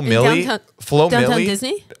 Flo Milli. Downtown- Flo Downtown Milli.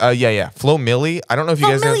 Disney? Yeah. Flo Milli. I don't know if you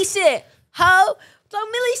Flo guys know. Milli shit. Ho. Flo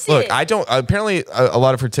Milli shit. Look, I don't. Apparently, a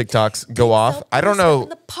lot of her TikToks go off. I don't know.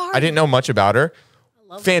 I didn't know much about her.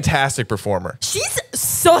 Fantastic performer. She's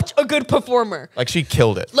such a good performer. Like, she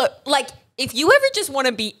killed it. Look, like, if you ever just want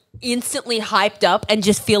to be instantly hyped up and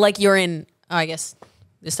just feel like you're in, I guess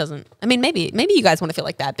this doesn't, I mean, maybe you guys want to feel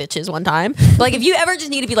like that bitches one time. But like, if you ever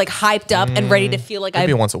just need to be like hyped up and ready to feel like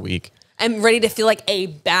Maybe once a week. I'm ready to feel like a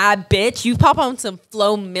bad bitch, you pop on some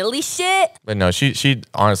Flo Milli shit. But no, she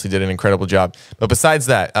honestly did an incredible job. But besides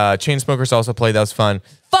that, Chainsmokers also played. That was fun.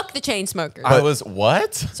 Fuck the Chainsmokers. I was,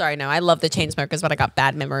 what? Sorry, no, I love the Chainsmokers, but I got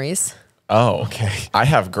bad memories. Oh, okay. I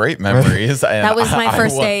have great memories. That was my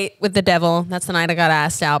first date with the devil. That's the night I got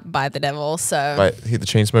asked out by the devil. So, But the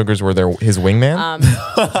Chainsmokers were his wingman.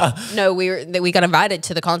 no, we got invited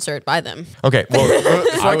to the concert by them. Okay, well,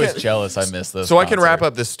 so I was jealous I missed this. So I can wrap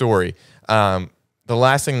up this story. The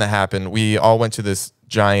last thing that happened, we all went to this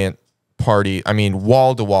giant party. I mean,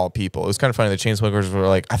 wall to wall people. It was kind of funny. The Chainsmokers were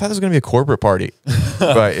like, I thought this was gonna be a corporate party,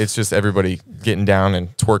 but it's just everybody getting down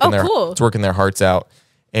and twerking their hearts out,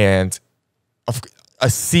 and a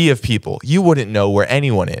sea of people. You wouldn't know where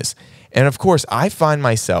anyone is, and of course, I find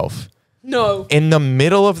myself in the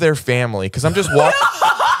middle of their family because I'm just walking.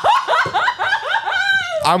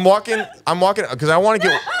 I'm walking because I want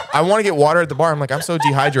to get water at the bar. I'm like, I'm so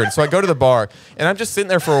dehydrated. So I go to the bar and I'm just sitting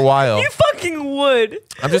there for a while. You fucking would.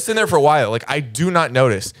 I'm just sitting there for a while. Like, I do not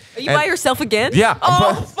notice. Are you by yourself again? Yeah.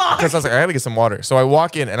 Oh, fuck. Because I was like, I gotta get some water. So I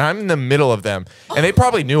walk in and I'm in the middle of them. And they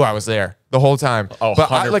probably knew I was there the whole time. Oh, but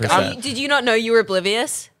 100%. Did you not know you were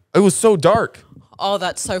oblivious? it was so dark. Oh,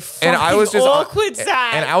 that's so fucking And I was just awkward,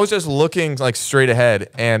 Zach. And I was just looking like straight ahead.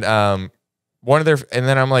 And and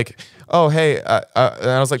then I'm like, oh, hey, and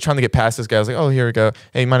I was like trying to get past this guy. I was like, oh, here we go.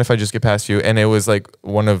 Hey, mind if I just get past you? And it was like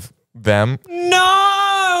one of them.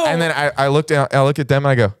 No. And then I look down, I look at them,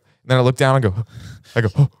 and I go. And then I look down, and oh. I go,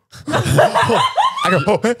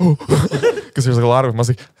 oh, because there's like a lot of them. I was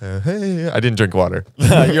like, hey, I didn't drink water.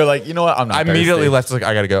 You're like, you know what? I'm not. I immediately left. Like,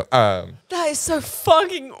 I gotta go. That is so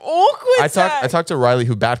fucking awkward. I talked to Riley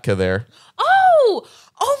Hubatka there. Oh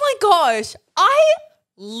my gosh, I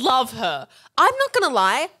love her. I'm not gonna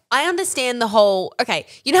lie. I understand the whole. Okay,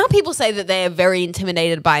 you know how people say that they are very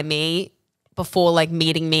intimidated by me. before like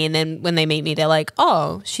meeting me, and then when they meet me, they're like,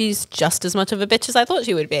 oh, she's just as much of a bitch as I thought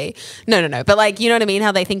she would be. No. But like, you know what I mean?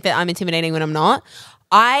 How they think that I'm intimidating when I'm not.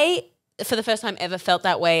 I, for the first time ever, felt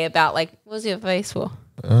that way about like, what was your face for?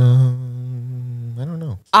 I don't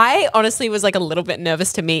know. I honestly was like a little bit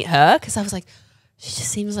nervous to meet her because I was like, she just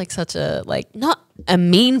seems like such a, like, not a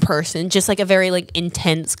mean person, just like a very like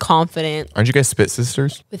intense, confident. Aren't you guys spit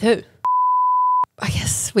sisters? With who? I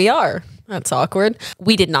guess we are. That's awkward.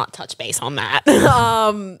 We did not touch base on that.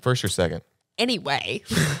 First or second? Anyway,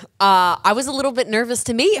 I was a little bit nervous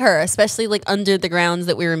to meet her, especially like under the grounds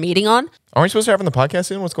that we were meeting on. Aren't we supposed to have on the podcast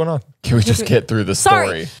soon? What's going on? Can we just get through the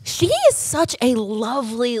story? Sorry. She is such a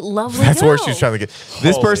lovely, lovely That's girl. where she's trying to get.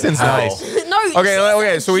 This Holy person's hell. nice. No.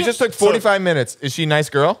 Okay. So we just took 45 minutes. Is she a nice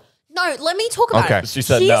girl? No, let me talk about Okay. it. She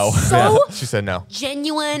said She's no. So She said no.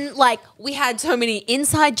 genuine. Like, we had so many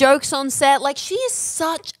inside jokes on set. Like, she is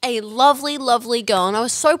such a lovely, lovely girl. And I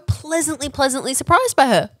was so pleasantly surprised by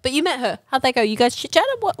her. But you met her. How'd that go? You guys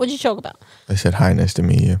chit-chatted? What did you talk about? I said, hi, nice to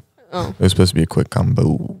meet you. Oh. It was supposed to be a quick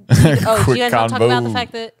combo. Oh, did you guys not talk combo. about the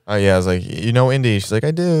fact that... Oh, yeah. I was like, you know Indy? She's like,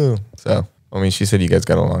 I do. So, I mean, she said you guys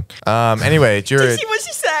got along. Anyway, Jared, What'd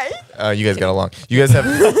she say? you guys got along. You guys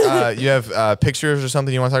have pictures or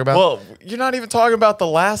something you want to talk about? Well, you're not even talking about the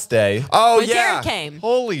last day. oh, When yeah. Jared came.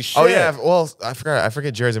 Holy shit. Oh, yeah. Well, I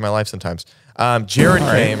forget Jared's in my life sometimes. Jared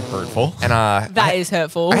came. Hurtful. And That is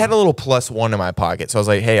hurtful. I had a little +1 in my pocket. So I was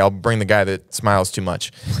like, hey, I'll bring the guy that smiles too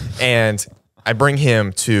much. And I bring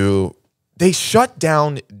him to, they shut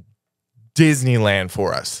down Disneyland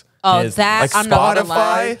for us. Oh, is that... Like I'm not gonna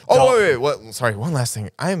lie. Spotify. Oh, wait. What? Sorry, one last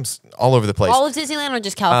thing. I am all over the place. All of Disneyland or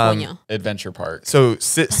just California? Adventure Park. So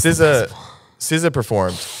SZA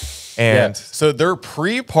performed. And So their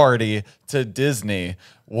pre-party to Disney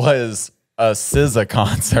was a SZA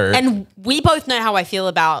concert. And we both know how I feel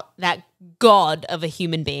about that god of a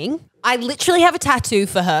human being. I literally have a tattoo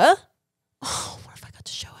for her. Oh, what if I got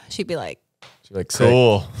to show her? She'd be like, she's like, sick.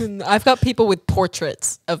 cool. I've got people with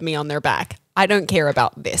portraits of me on their back. I don't care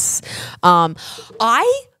about this.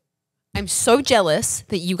 I'm so jealous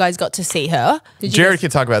that you guys got to see her. Did you Jared guys- can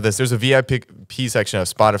talk about this. There's a VIP section of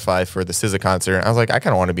Spotify for the SZA concert. And I was like, I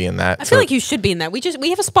kind of want to be in that. I feel like you should be in that. We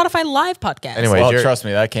have a Spotify live podcast. Anyway, Well, Jared, trust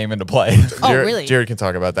me, that came into play. Oh, really? Jared can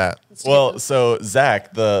talk about that. Well, so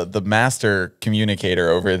Zach, the master communicator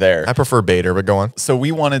over there. I prefer Bader, but go on. So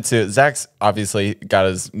we wanted to. Zach's obviously got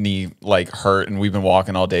his knee like hurt, and we've been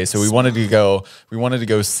walking all day. So we wanted to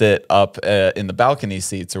go sit up in the balcony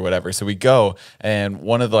seats or whatever. So we go, and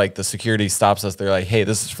one of the security stops us. They're like, "Hey,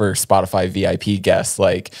 this is for Spotify VIP guests.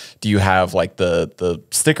 Like, do you have like the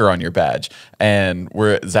sticker on your badge?" And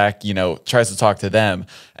Zach, tries to talk to them.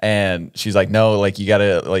 And she's like, no, you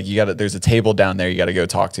gotta, there's a table down there you gotta go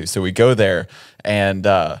talk to. So we go there and,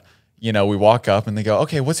 we walk up and they go,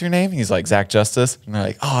 okay, what's your name? He's like, Zach Justice. And they're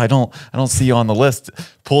like, oh, I don't see you on the list.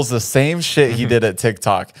 Pulls the same shit he did at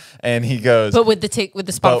TikTok. And he goes, But with the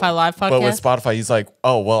Spotify live podcast? But with Spotify, he's like,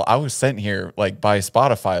 oh, well, I was sent here by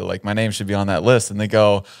Spotify. Like my name should be on that list. And they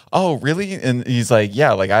go, oh, really? And he's like,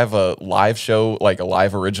 yeah, I have a live show, a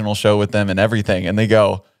live original show with them and everything. And they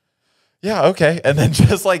go, yeah, okay. And then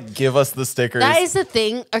just give us the stickers. That is the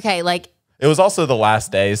thing. Okay, It was also the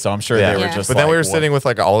last day, so I'm sure they were just But then we were what? sitting with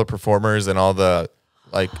all the performers and all the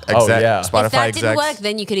Spotify if that execs. didn't work,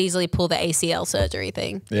 then you could easily pull the ACL surgery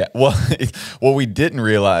thing. Yeah. Well, what we didn't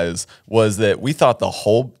realize was that we thought the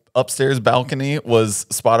whole upstairs balcony was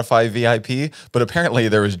Spotify VIP, but apparently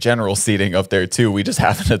there was general seating up there too. We just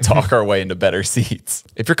happened to talk our way into better seats.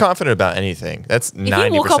 If you're confident about anything, that's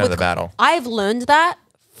 90% of the battle. I've learned that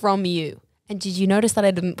from you. And did you notice that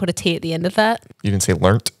I didn't put a T at the end of that? You didn't say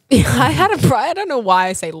learnt? I don't know why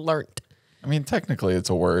I say learnt. I mean, technically it's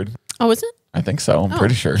a word. Oh, is it? I think so. I'm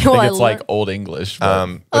pretty sure. Well, I I think it's like Old English.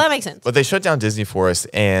 But That makes sense. But they shut down Disney for us,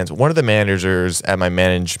 and one of the managers at my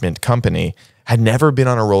management company had never been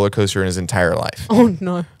on a roller coaster in his entire life. Oh,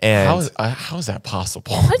 no. And how is that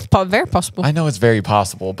possible? That's very possible. I know it's very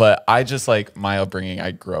possible, but I just my upbringing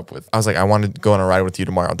I grew up with. I was like, I want to go on a ride with you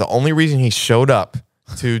tomorrow. The only reason he showed up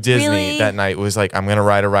to Disney Really? that night was I'm going to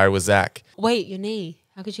ride a ride with Zach. Wait, your knee.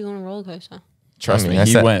 How could you go on a roller coaster? Trust me, I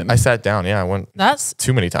he went. I sat down. Yeah, I went That's...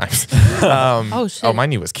 too many times. Oh, shit. Oh, my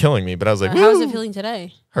knee was killing me, but I was like, How is woo, it feeling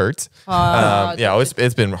today? hurt. Yeah,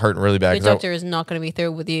 It's been hurting really bad. Your 'cause I- doctor is not going to be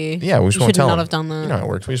thrilled with you. yeah, we just You won't should tell not him. have done that. You know how it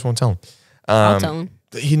works. We just won't tell him. I'll tell him.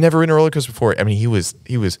 He'd never ridden a roller coaster before. I mean, he was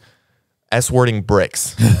S-wording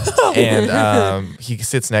bricks. And he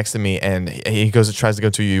sits next to me, and he tries to go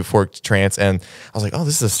to a euphoric trance. And I was like, oh,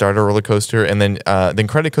 this is a starter roller coaster. And then the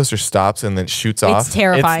credit coaster stops and then shoots off. It's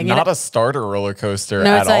terrifying. It's not a starter roller coaster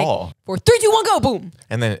no, at it's like, all. 4, 3, 2, 1, go, boom.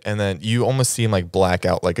 And then you almost see him like black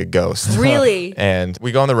out like a ghost. Really? And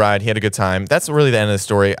we go on the ride. He had a good time. That's really the end of the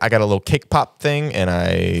story. I got a little kick pop thing,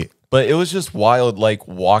 and But it was just wild, like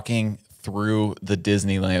walking through the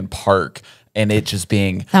Disneyland park and it just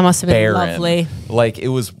being that must have been barren. lovely. Like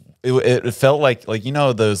it felt like you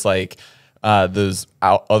know those like those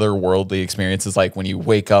otherworldly experiences, like when you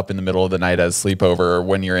wake up in the middle of the night as a sleepover, or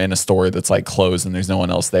when you're in a store that's like closed and there's no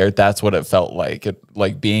one else there. That's what it felt like.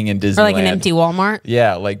 Like being in Disneyland, Or like an empty Walmart.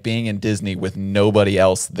 Yeah, like being in Disney with nobody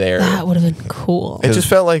else there. That would have been cool. it just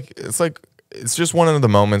felt like it's just one of the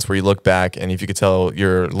moments where you look back, and if you could tell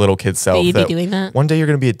your little kid self you'd be doing that? one day you're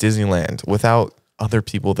going to be at Disneyland without other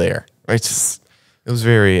people there. It was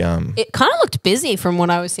very It kind of looked busy from what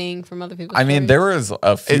I was seeing from other people. I mean, there was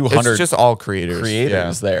a few hundred it's just all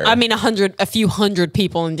creators there. I mean, a few hundred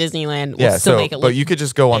people in Disneyland will still make it look. But you could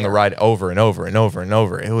just go on the ride over and over and over and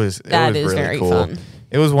over. It was really very cool. fun.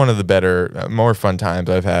 It was one of the better, more fun times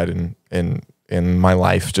I've had in my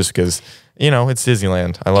life, just because it's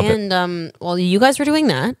Disneyland. I love it. And while you guys were doing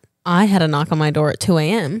that, I had a knock on my door at 2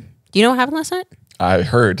 a.m. Do you know what happened last night? I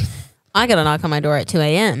heard. I got a knock on my door at 2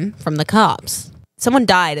 a.m. from the cops. Someone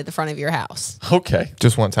died at the front of your house. Okay.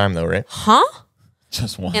 Just one time though, right? Huh?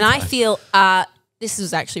 Just one. And I feel this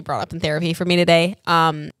was actually brought up in therapy for me today.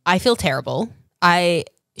 I feel terrible. I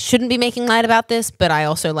shouldn't be making light about this, but I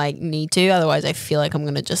also need to. Otherwise, I feel like I'm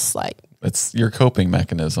gonna just it's your coping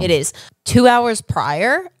mechanism. It is. 2 hours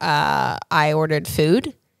prior, I ordered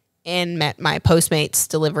food and met my Postmates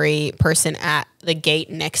delivery person at the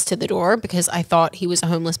gate next to the door because I thought he was a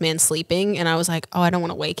homeless man sleeping, and I was like, "Oh, I don't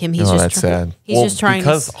want to wake him. He's just that's sad. He's just trying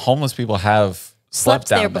because homeless people have slept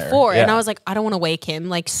down there before." Yeah. And I was like, "I don't want to wake him."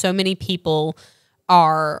 Like so many people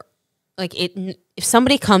are like it. If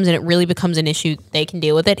somebody comes and it really becomes an issue, they can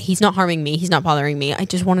deal with it. He's not harming me. He's not bothering me. I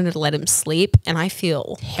just wanted to let him sleep, and I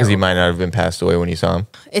feel Because he might not have been passed away when you saw him.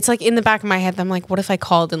 It's like in the back of my head, I'm like, what if I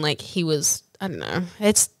called and he was, I don't know.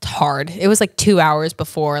 It's hard. It was 2 hours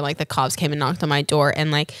before the cops came and knocked on my door.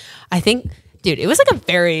 And I think, dude, it was a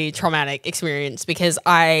very traumatic experience because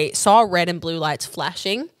I saw red and blue lights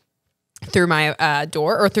flashing through my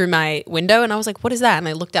door or through my window. And I was like, what is that? And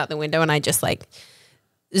I looked out the window and I just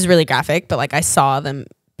this is really graphic, but I saw them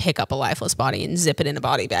pick up a lifeless body and zip it in a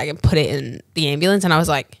body bag and put it in the ambulance. And I was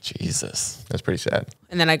like, Jesus, that's pretty sad.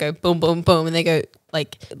 And then I go boom, boom, boom. And they go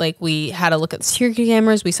we had a look at the security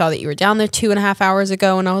cameras. We saw that you were down there 2.5 hours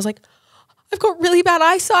ago. And I was like, I've got really bad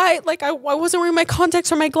eyesight. I wasn't wearing my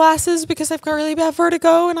contacts or my glasses because I've got really bad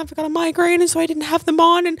vertigo and I've got a migraine. And so I didn't have them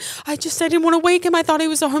on. And I didn't want to wake him. I thought he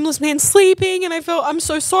was a homeless man sleeping. And I'm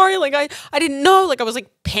so sorry. I didn't know. I was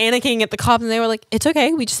panicking at the cops and they were like, it's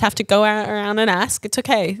okay. We just have to go around and ask. It's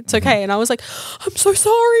okay. It's okay. And I was like, I'm so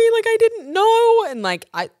sorry. I didn't know. And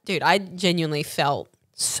I genuinely felt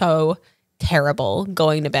so terrible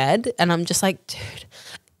going to bed. And I'm just like, dude.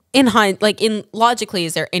 In logically,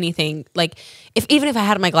 is there anything even if I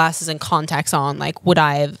had my glasses and contacts on, would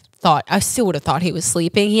I have thought? I still would have thought he was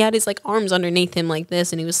sleeping. He had his arms underneath him like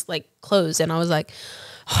this, and he was closed. And I was like,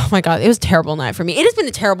 oh my god, it was a terrible night for me. It has been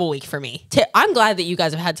a terrible week for me. I'm glad that you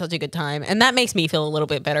guys have had such a good time, and that makes me feel a little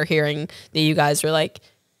bit better hearing that you guys are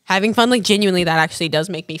having fun. Genuinely, that actually does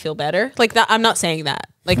make me feel better. That I'm not saying that.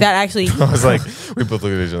 That actually. I was we both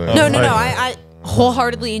looked at each other. No. I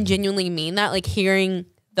wholeheartedly and genuinely mean that. Hearing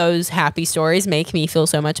those happy stories make me feel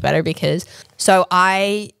so much better because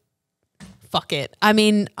fuck it. I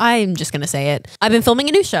mean, I'm just going to say it. I've been filming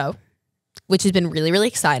a new show, which has been really, really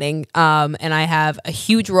exciting. And I have a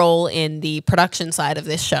huge role in the production side of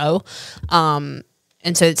this show. And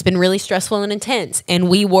so it's been really stressful and intense. And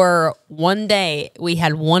we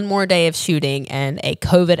had one more day of shooting and a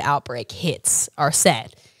COVID outbreak hits our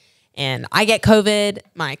set. And I get COVID,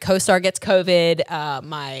 my co-star gets COVID,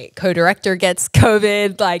 my co-director gets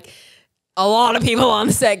COVID, a lot of people on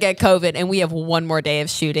the set get COVID, and we have one more day of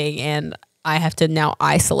shooting, and I have to now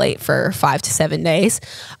isolate for 5 to 7 days.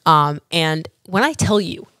 And when I tell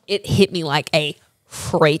you, it hit me like a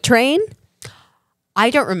freight train. I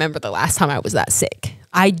don't remember the last time I was that sick.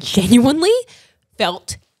 I genuinely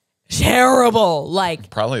felt terrible.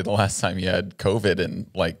 Probably the last time you had COVID in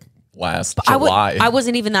last July. I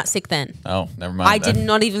wasn't even that sick then. Oh, never mind. I did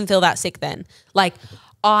not even feel that sick then.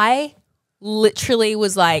 I literally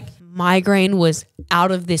was migraine was out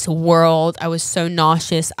of this world. I was so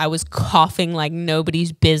nauseous. I was coughing like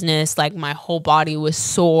nobody's business. My whole body was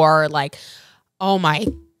sore. Oh my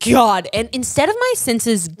God. And instead of my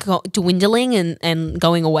senses dwindling and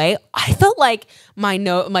going away, I felt like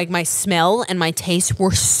my smell and my taste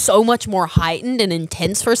were so much more heightened and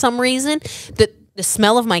intense for some reason that the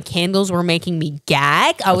smell of my candles were making me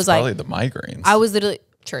gag. I was like, probably the migraines. I was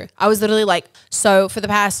literally like, so for the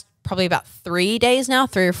past probably about 3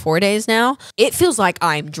 or 4 days now, it feels like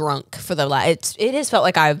I'm drunk for the last, it has felt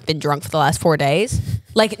like I've been drunk for the last 4 days.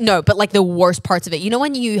 Like, no, but like the worst parts of it. You know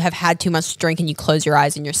when you have had too much to drink and you close your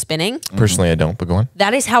eyes and you're spinning? Personally, I don't, but go on.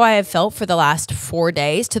 That is how I have felt for the last 4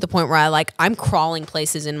 days, to the point where I'm crawling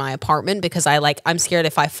places in my apartment because I'm scared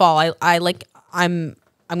if I fall, I'm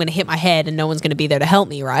going to hit my head and no one's going to be there to help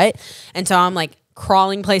me, right? And so I'm like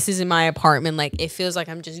crawling places in my apartment. Like it feels like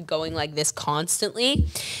I'm just going like this constantly.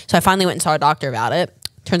 So I finally went and saw a doctor about it.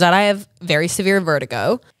 Turns out I have very severe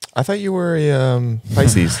vertigo. I thought you were a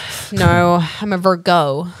Pisces. No, I'm a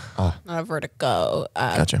Virgo, not a vertigo.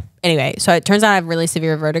 Gotcha. Anyway, so it turns out I have really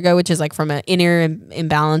severe vertigo, which is like from an inner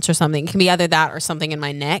imbalance or something. It can be either that or something in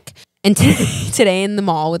my neck. And today in the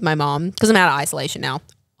mall with my mom, because I'm out of isolation now,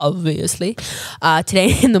 obviously.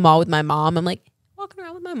 Today in the mall with my mom, I'm like walking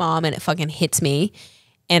around with my mom and it fucking hits me.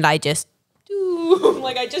 And I just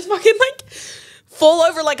fucking like fall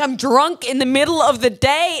over like I'm drunk in the middle of the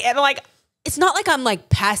day. And like, it's not like I'm like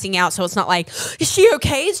passing out. So it's not like, is she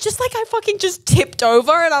okay? It's just like I fucking just tipped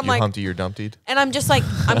over and I'm like, Humpty, you're dumptied. and I'm just like,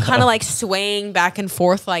 I'm kind of like swaying back and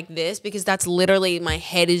forth like this because that's literally, my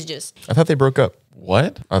head is just. I thought they broke up.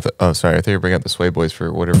 What? Oh, sorry. I thought you were bringing up the Sway Boys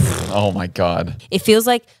for whatever. Oh my God. It feels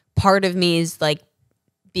like part of me is like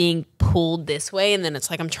being pulled this way, and then it's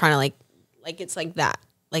like I'm trying to like it's like that.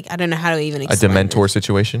 Like I don't know how to even explain A Dementor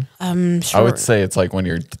situation? Sure. I would say it's like when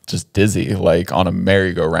you're just dizzy, like on a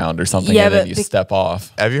merry-go-round or something, Yeah, and then but you step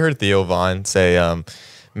off. Have you heard Theo Vaughn say,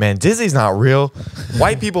 man, Disney's not real.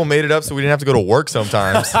 White people made it up so we didn't have to go to work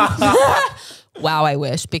sometimes. Wow, I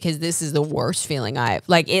wish, because this is the worst feeling I've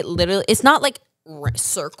like. It literally, it's not like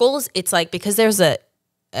circles. It's like because there's a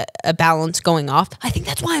balance going off. I think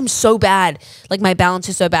that's why I'm so bad. Like my balance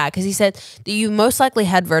is so bad, because he said that you most likely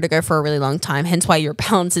had vertigo for a really long time, hence why your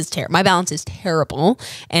balance is terrible. My balance is terrible,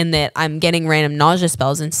 and that I'm getting random nausea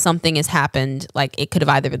spells, and something has happened. Like it could have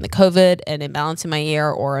either been the COVID, an imbalance in my ear,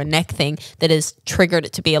 or a neck thing that has triggered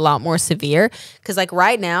it to be a lot more severe. Because like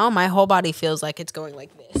right now, my whole body feels like it's going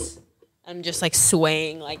like this. I'm just like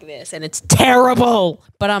swaying like this, and it's terrible.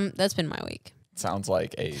 But that's been my week. Sounds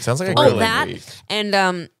like a that week.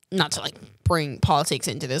 And not to like bring politics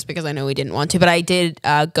into this because I know we didn't want to, but I did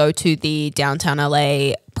go to the downtown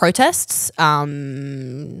LA protests I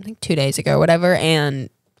think 2 days ago or whatever. And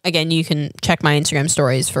again, you can check my Instagram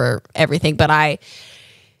stories for everything, but I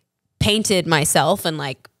painted myself and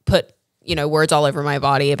like put words all over my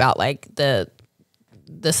body about like the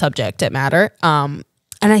subject that matter. And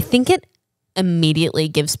I think it immediately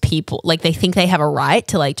gives people like, they think they have a right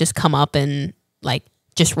to like just come up and like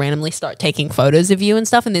just randomly start taking photos of you and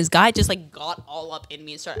stuff. And this guy just like got all up in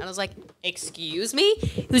me and started, and I was like, excuse me?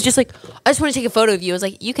 He was just like, I just want to take a photo of you. I was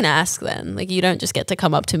like, you can ask then. Like, you don't just get to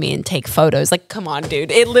come up to me and take photos. Like, come on,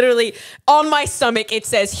 dude. It literally, on my stomach, it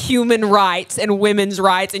says human rights and women's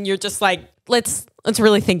rights. And you're just like, let's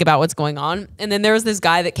really think about what's going on. And then there was this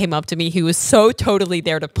guy that came up to me who was so totally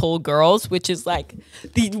there to pull girls, which is like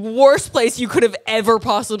the worst place you could have ever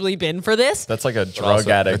possibly been for this. That's like a drug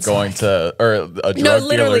addict going to, or a drug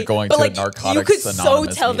dealer going to like, a Narcotics you could Anonymous so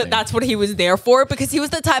tell meeting. that that's what he was there for, because he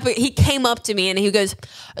was the type of, he came up to me and he goes,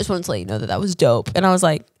 I just wanted to let you know that was dope. And I was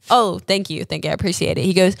like, oh, thank you. I appreciate it.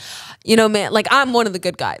 He goes, man, like I'm one of the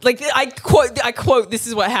good guys. Like I quote, this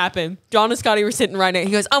is what happened. John and Scotty were sitting right now.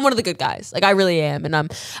 He goes, I'm one of the good guys. Like I really am.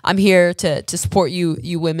 And I'm here to support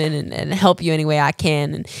you women and help you any way I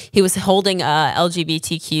can. And he was holding a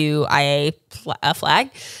LGBTQIA flag.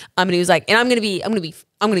 And he was like, and I'm going to be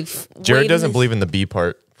Jared doesn't believe in the B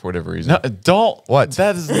part for whatever reason. No, don't. What?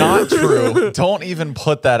 That is not true. Don't even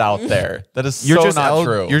put that out there. That is not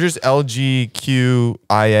true. You're just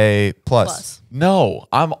LGQIA plus. No,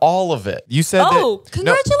 I'm all of it. You said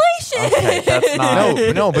congratulations. Okay, that's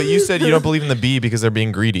not. No, but you said you don't believe in the B because they're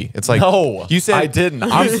being greedy. It's like, no, you said I didn't.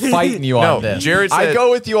 I'm fighting you on this. Jared said, I go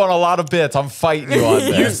with you on a lot of bits. I'm fighting you on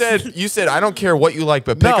this. You said I don't care what you like,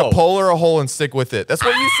 but pick a pole or a hole and stick with it. That's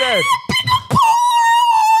what you said.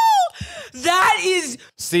 That is.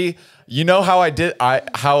 See, you know how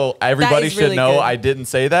how everybody should really know good. I didn't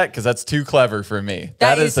say that because that's too clever for me.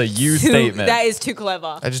 That is a you statement. That is too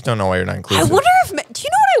clever. I just don't know why you're not inclusive. I wonder if, do you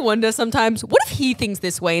know what I wonder sometimes? What if he thinks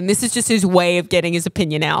this way and this is just his way of getting his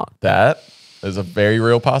opinion out? That is a very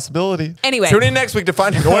real possibility. Anyway. Tune in next week to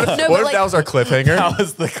find out what if that was our cliffhanger. That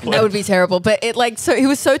was the clip. That would be terrible. But it like, so he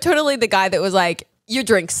was so totally the guy that was like, your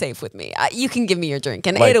drink's safe with me. You can give me your drink,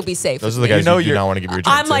 and Like, it'll be safe. Those are with the me. guys know you do you're- not want to give your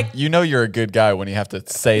drink I'm to. like, You know you're a good guy when you have to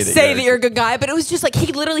say that you're a good guy, but it was just like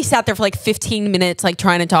he literally sat there for like 15 minutes, like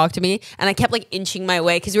trying to talk to me, and I kept like inching my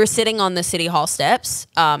way because we were sitting on the city hall steps,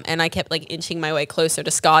 and I kept like inching my way closer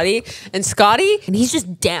to Scotty, and he's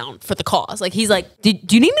just down for the cause. Like he's like, do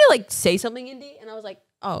you need me to like say something, Indy? And I was like,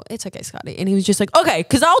 oh, it's okay, Scotty. And he was just like, okay,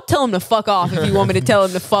 because I'll tell him to fuck off if you want me to tell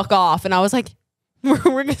him to fuck off. And I was like,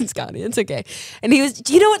 we're good, Scotty. It's okay. And he was,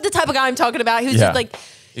 do you know what the type of guy I'm talking about? He was just like,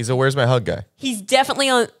 he's a where's my hug guy. he's definitely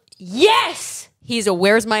on. Yes, he's a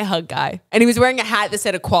where's my hug guy, and he was wearing a hat that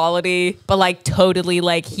said equality, but like totally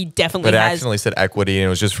like he definitely But it has. accidentally said equity, and it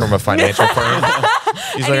was just from a financial firm.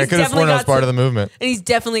 He's like, I could have sworn I was part of the movement. And he's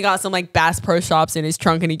definitely got some like Bass Pro Shops in his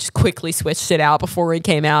trunk, and he just quickly switched it out before he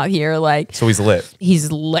came out here. Like, So he's lit.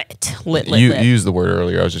 he's lit. You used the word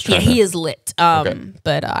earlier. I was just Yeah, trying to. he is lit. Okay.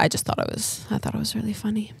 But I just thought it was really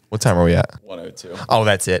funny. What time are we at? 102. Oh,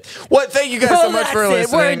 that's it. What? Thank you guys so much for That's it.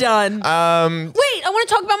 listening. We're done. Um, Wait, I want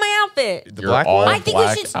to talk about my outfit. the Your black all one? I think we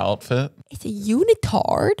black should- outfit. It's a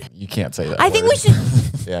unitard. You can't say that. I think word. we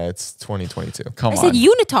should. Yeah, it's 2022. Come I on. said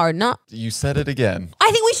unitard, not. You said it again.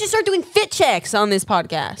 I think we should start doing fit checks on this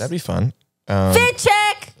podcast. That'd be fun. Fit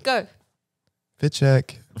check. Go. Fit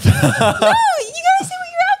check. No, you gotta see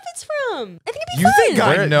where your outfit's from. I think it'd be You fun.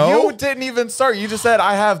 think I know? You didn't even start. You just said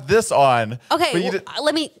I have this on. Okay, But you well, did-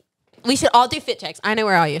 let me. We should all do fit checks. I know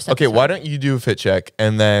where all your stuff. Okay, is why don't you do a fit check,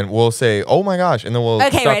 and then we'll say, oh my gosh, and then we'll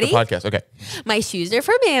Okay, start ready? the podcast. Okay. from. My shoes are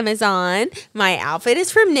from Amazon. My outfit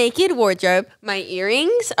is from Naked Wardrobe. My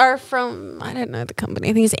earrings are from I don't know the company.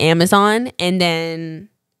 I think it's Amazon. And then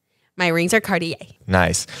my rings are Cartier.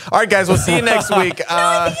 Nice. All right, guys, we'll see you next week.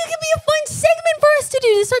 I think it could be a fun segment for us to do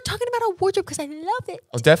to start talking about our wardrobe because I love it.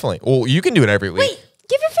 Oh, definitely. Well, you can do it every week. Wait,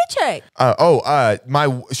 give your fit check.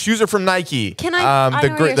 My shoes are from Nike. Can I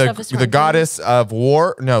know where your stuff is the from. goddess of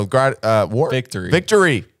war? No, war. Victory.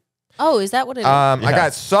 Victory. Oh, is that what it is? I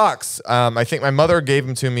got socks. I think my mother gave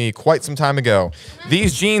them to me quite some time ago.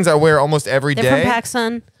 These jeans I wear almost every They're day. from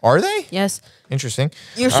PacSun. Are they? Yes. Interesting.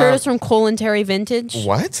 Your shirt is from Colin Terry Vintage.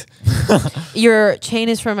 What? Your chain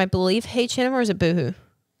is from, I believe, H&M, or is it Boohoo?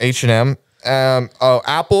 H&M.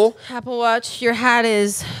 Apple. Apple Watch. Your hat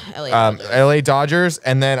is LA. LA Dodgers,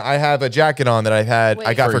 and then I have a jacket on that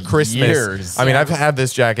I got for For Christmas. years. I mean, I've had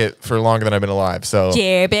this jacket for longer than I've been alive. So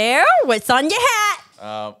Jerry Bear, what's on your hat?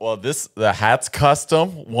 Well, the hat's custom,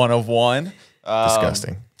 one of one.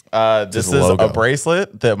 disgusting. This Just is a logo. a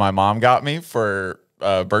bracelet that my mom got me for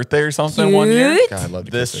birthday or something one year. Cute. God, I'd love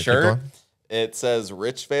to This kiss it. Keep shirt, going. it says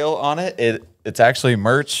Richvale on it. It's actually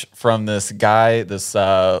merch from this guy, this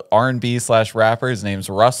R&B / rapper. His name's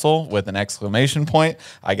Russell with an exclamation point.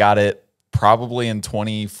 I got it probably in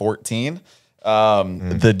 2014.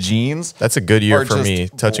 The jeans. That's a good year Or for just- me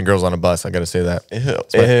touching girls on a bus. I got to say that.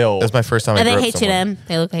 Ew. That's my first time. Are I they groped someone. H&M?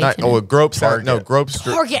 They look like Not, H&M. gropes. Target. No, gropes.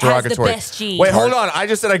 Target has the derogatory. best jeans. Wait, hold on. I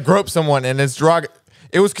just said I groped someone, and it's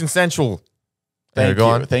It was consensual. Thank go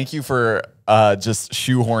you. on. Thank you for just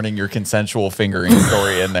shoehorning your consensual fingering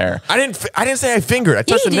story in there. I didn't say I fingered. I Yeah,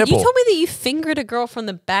 touched you a did. nipple. You told me that you fingered a girl from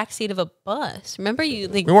the backseat of a bus. Remember you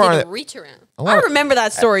like, We were on did a it. reach around. lot I of- remember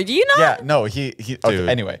that story. Do you not? Yeah, no, he Dude. okay,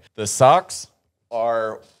 anyway, the socks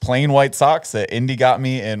are plain white socks that Indy got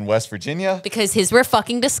me in West Virginia, Because his were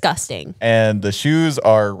fucking disgusting. and the shoes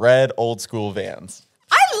are red old school Vans.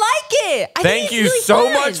 I like it. I think Thank it's you really so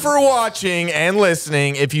fun. much for watching and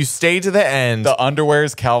listening. If you stay to the end, The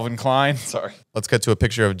underwear's Calvin Klein. Sorry. let's get to a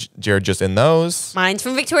picture of Jared just in those. Mine's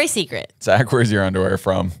from Victoria's Secret. Zach, where's your underwear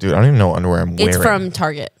from? Dude, I don't even know what underwear I'm wearing. It's from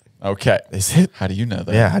Target. Okay. Is it? How do you know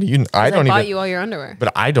that? Yeah. How do you? I don't bought even. you all your underwear.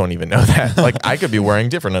 But I don't even know that. Like I could be wearing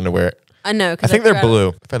different underwear. I know. I think they're blue.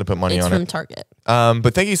 I've had to put money It's on from it. Target.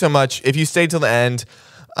 But thank you so much. If you stayed till the end,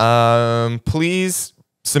 please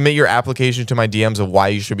submit your application to my DMs of why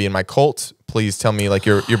you should be in my cult. Please tell me like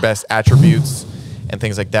your best attributes and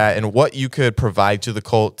things like that, and what you could provide to the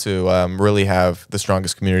cult to really have the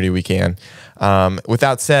strongest community we can. With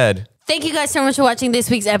that said, Thank you guys so much for watching this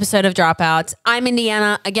week's episode of Dropouts. I'm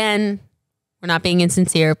Indiana. Again, we're not being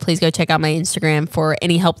insincere. Please go check out my Instagram for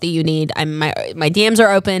any help that you need. My DMs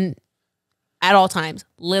are open at all times,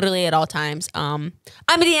 literally at all times. I'm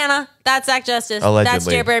Indiana. That's Zach Justice. Allegedly. That's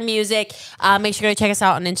Jailbird Music. Make sure to check us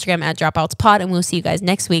out on Instagram at DropoutsPod, and we'll see you guys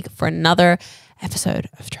next week for another episode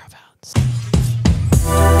of Dropouts.